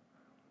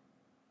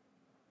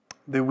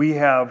 that we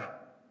have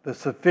the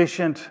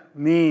sufficient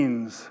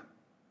means,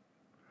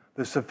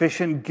 the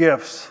sufficient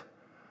gifts,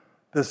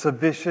 the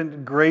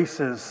sufficient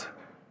graces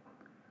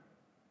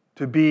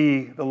to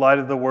be the light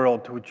of the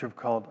world to which You've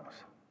called us.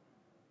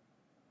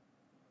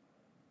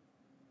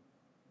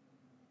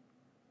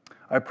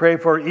 I pray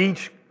for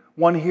each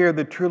one here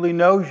that truly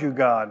knows you,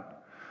 God,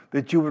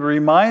 that you would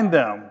remind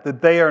them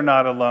that they are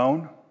not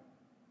alone.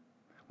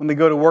 When they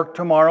go to work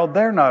tomorrow,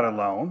 they're not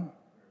alone.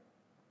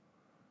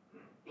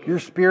 Your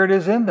Spirit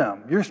is in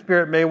them. Your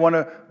Spirit may want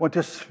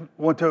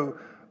to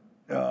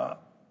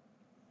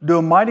do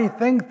a mighty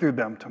thing through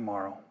them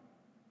tomorrow.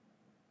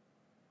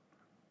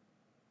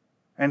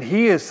 And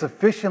He is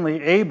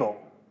sufficiently able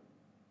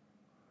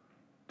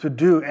to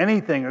do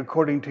anything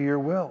according to your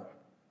will.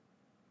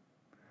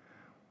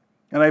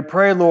 And I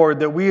pray, Lord,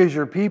 that we as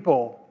your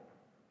people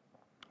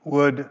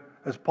would,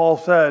 as Paul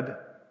said,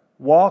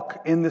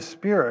 walk in the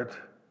Spirit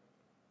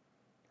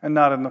and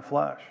not in the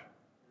flesh.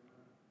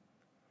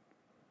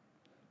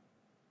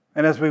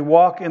 And as we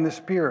walk in the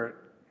Spirit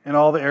in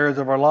all the areas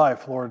of our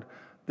life, Lord,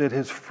 that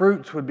His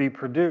fruits would be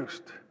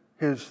produced,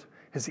 His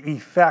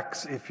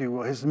effects, if you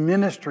will, His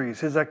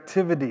ministries, His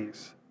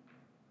activities.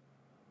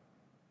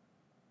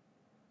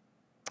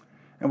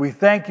 And we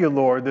thank you,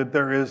 Lord, that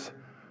there is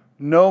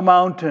no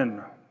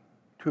mountain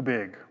too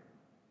big,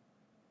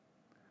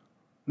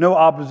 no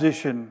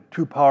opposition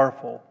too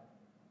powerful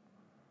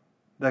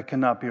that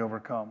cannot be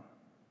overcome.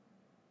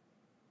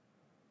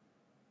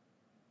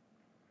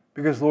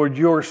 Because, Lord,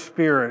 your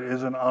Spirit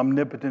is an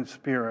omnipotent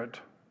Spirit.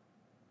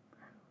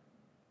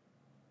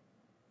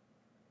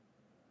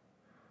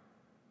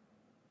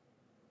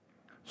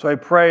 So I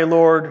pray,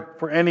 Lord,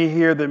 for any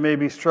here that may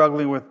be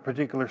struggling with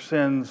particular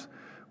sins,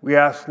 we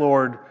ask,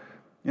 Lord,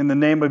 in the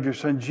name of your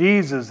Son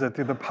Jesus, that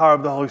through the power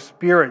of the Holy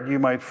Spirit you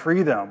might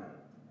free them.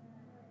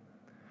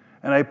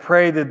 And I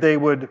pray that they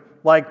would,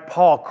 like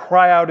Paul,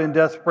 cry out in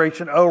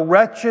desperation, "O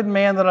wretched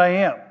man that I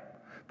am,"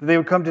 that they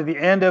would come to the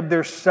end of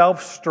their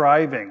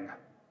self-striving,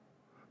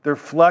 their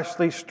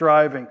fleshly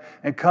striving,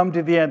 and come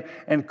to the end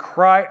and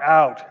cry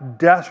out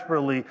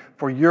desperately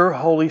for your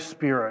Holy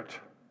Spirit.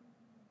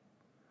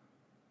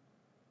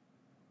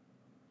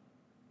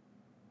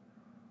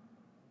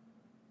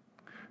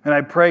 And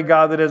I pray,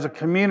 God, that as a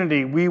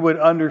community, we would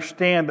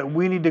understand that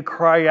we need to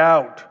cry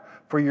out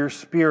for your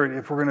Spirit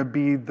if we're going to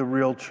be the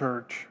real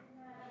church.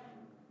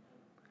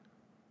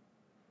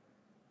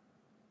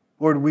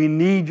 Lord, we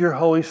need your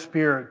Holy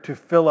Spirit to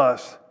fill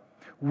us.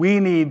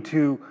 We need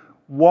to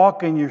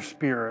walk in your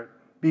Spirit,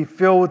 be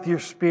filled with your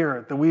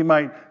Spirit, that we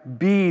might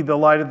be the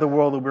light of the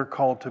world that we're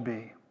called to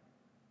be.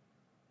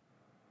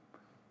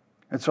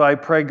 And so I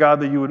pray, God,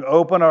 that you would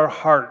open our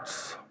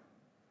hearts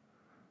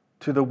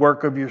to the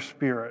work of your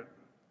Spirit.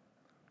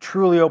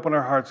 Truly open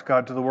our hearts,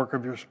 God, to the work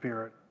of your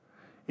Spirit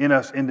in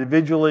us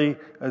individually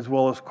as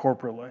well as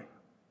corporately.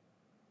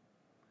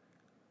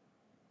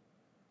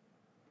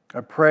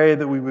 I pray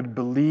that we would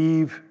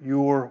believe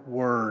your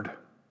word.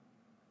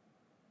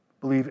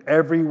 Believe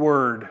every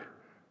word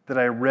that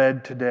I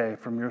read today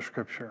from your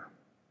scripture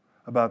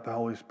about the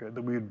Holy Spirit.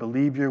 That we would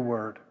believe your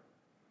word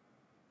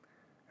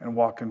and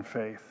walk in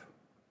faith.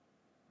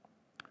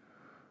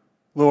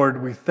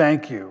 Lord, we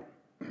thank you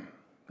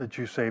that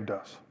you saved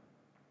us.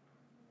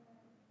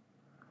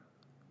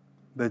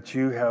 That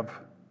you have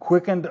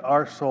quickened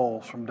our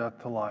souls from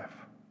death to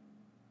life.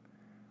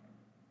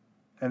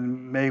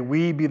 And may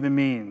we be the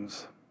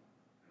means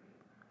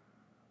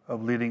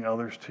of leading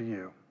others to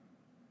you.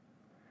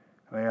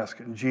 And I ask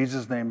it in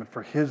Jesus' name and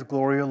for his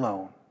glory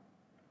alone.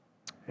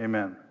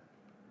 Amen.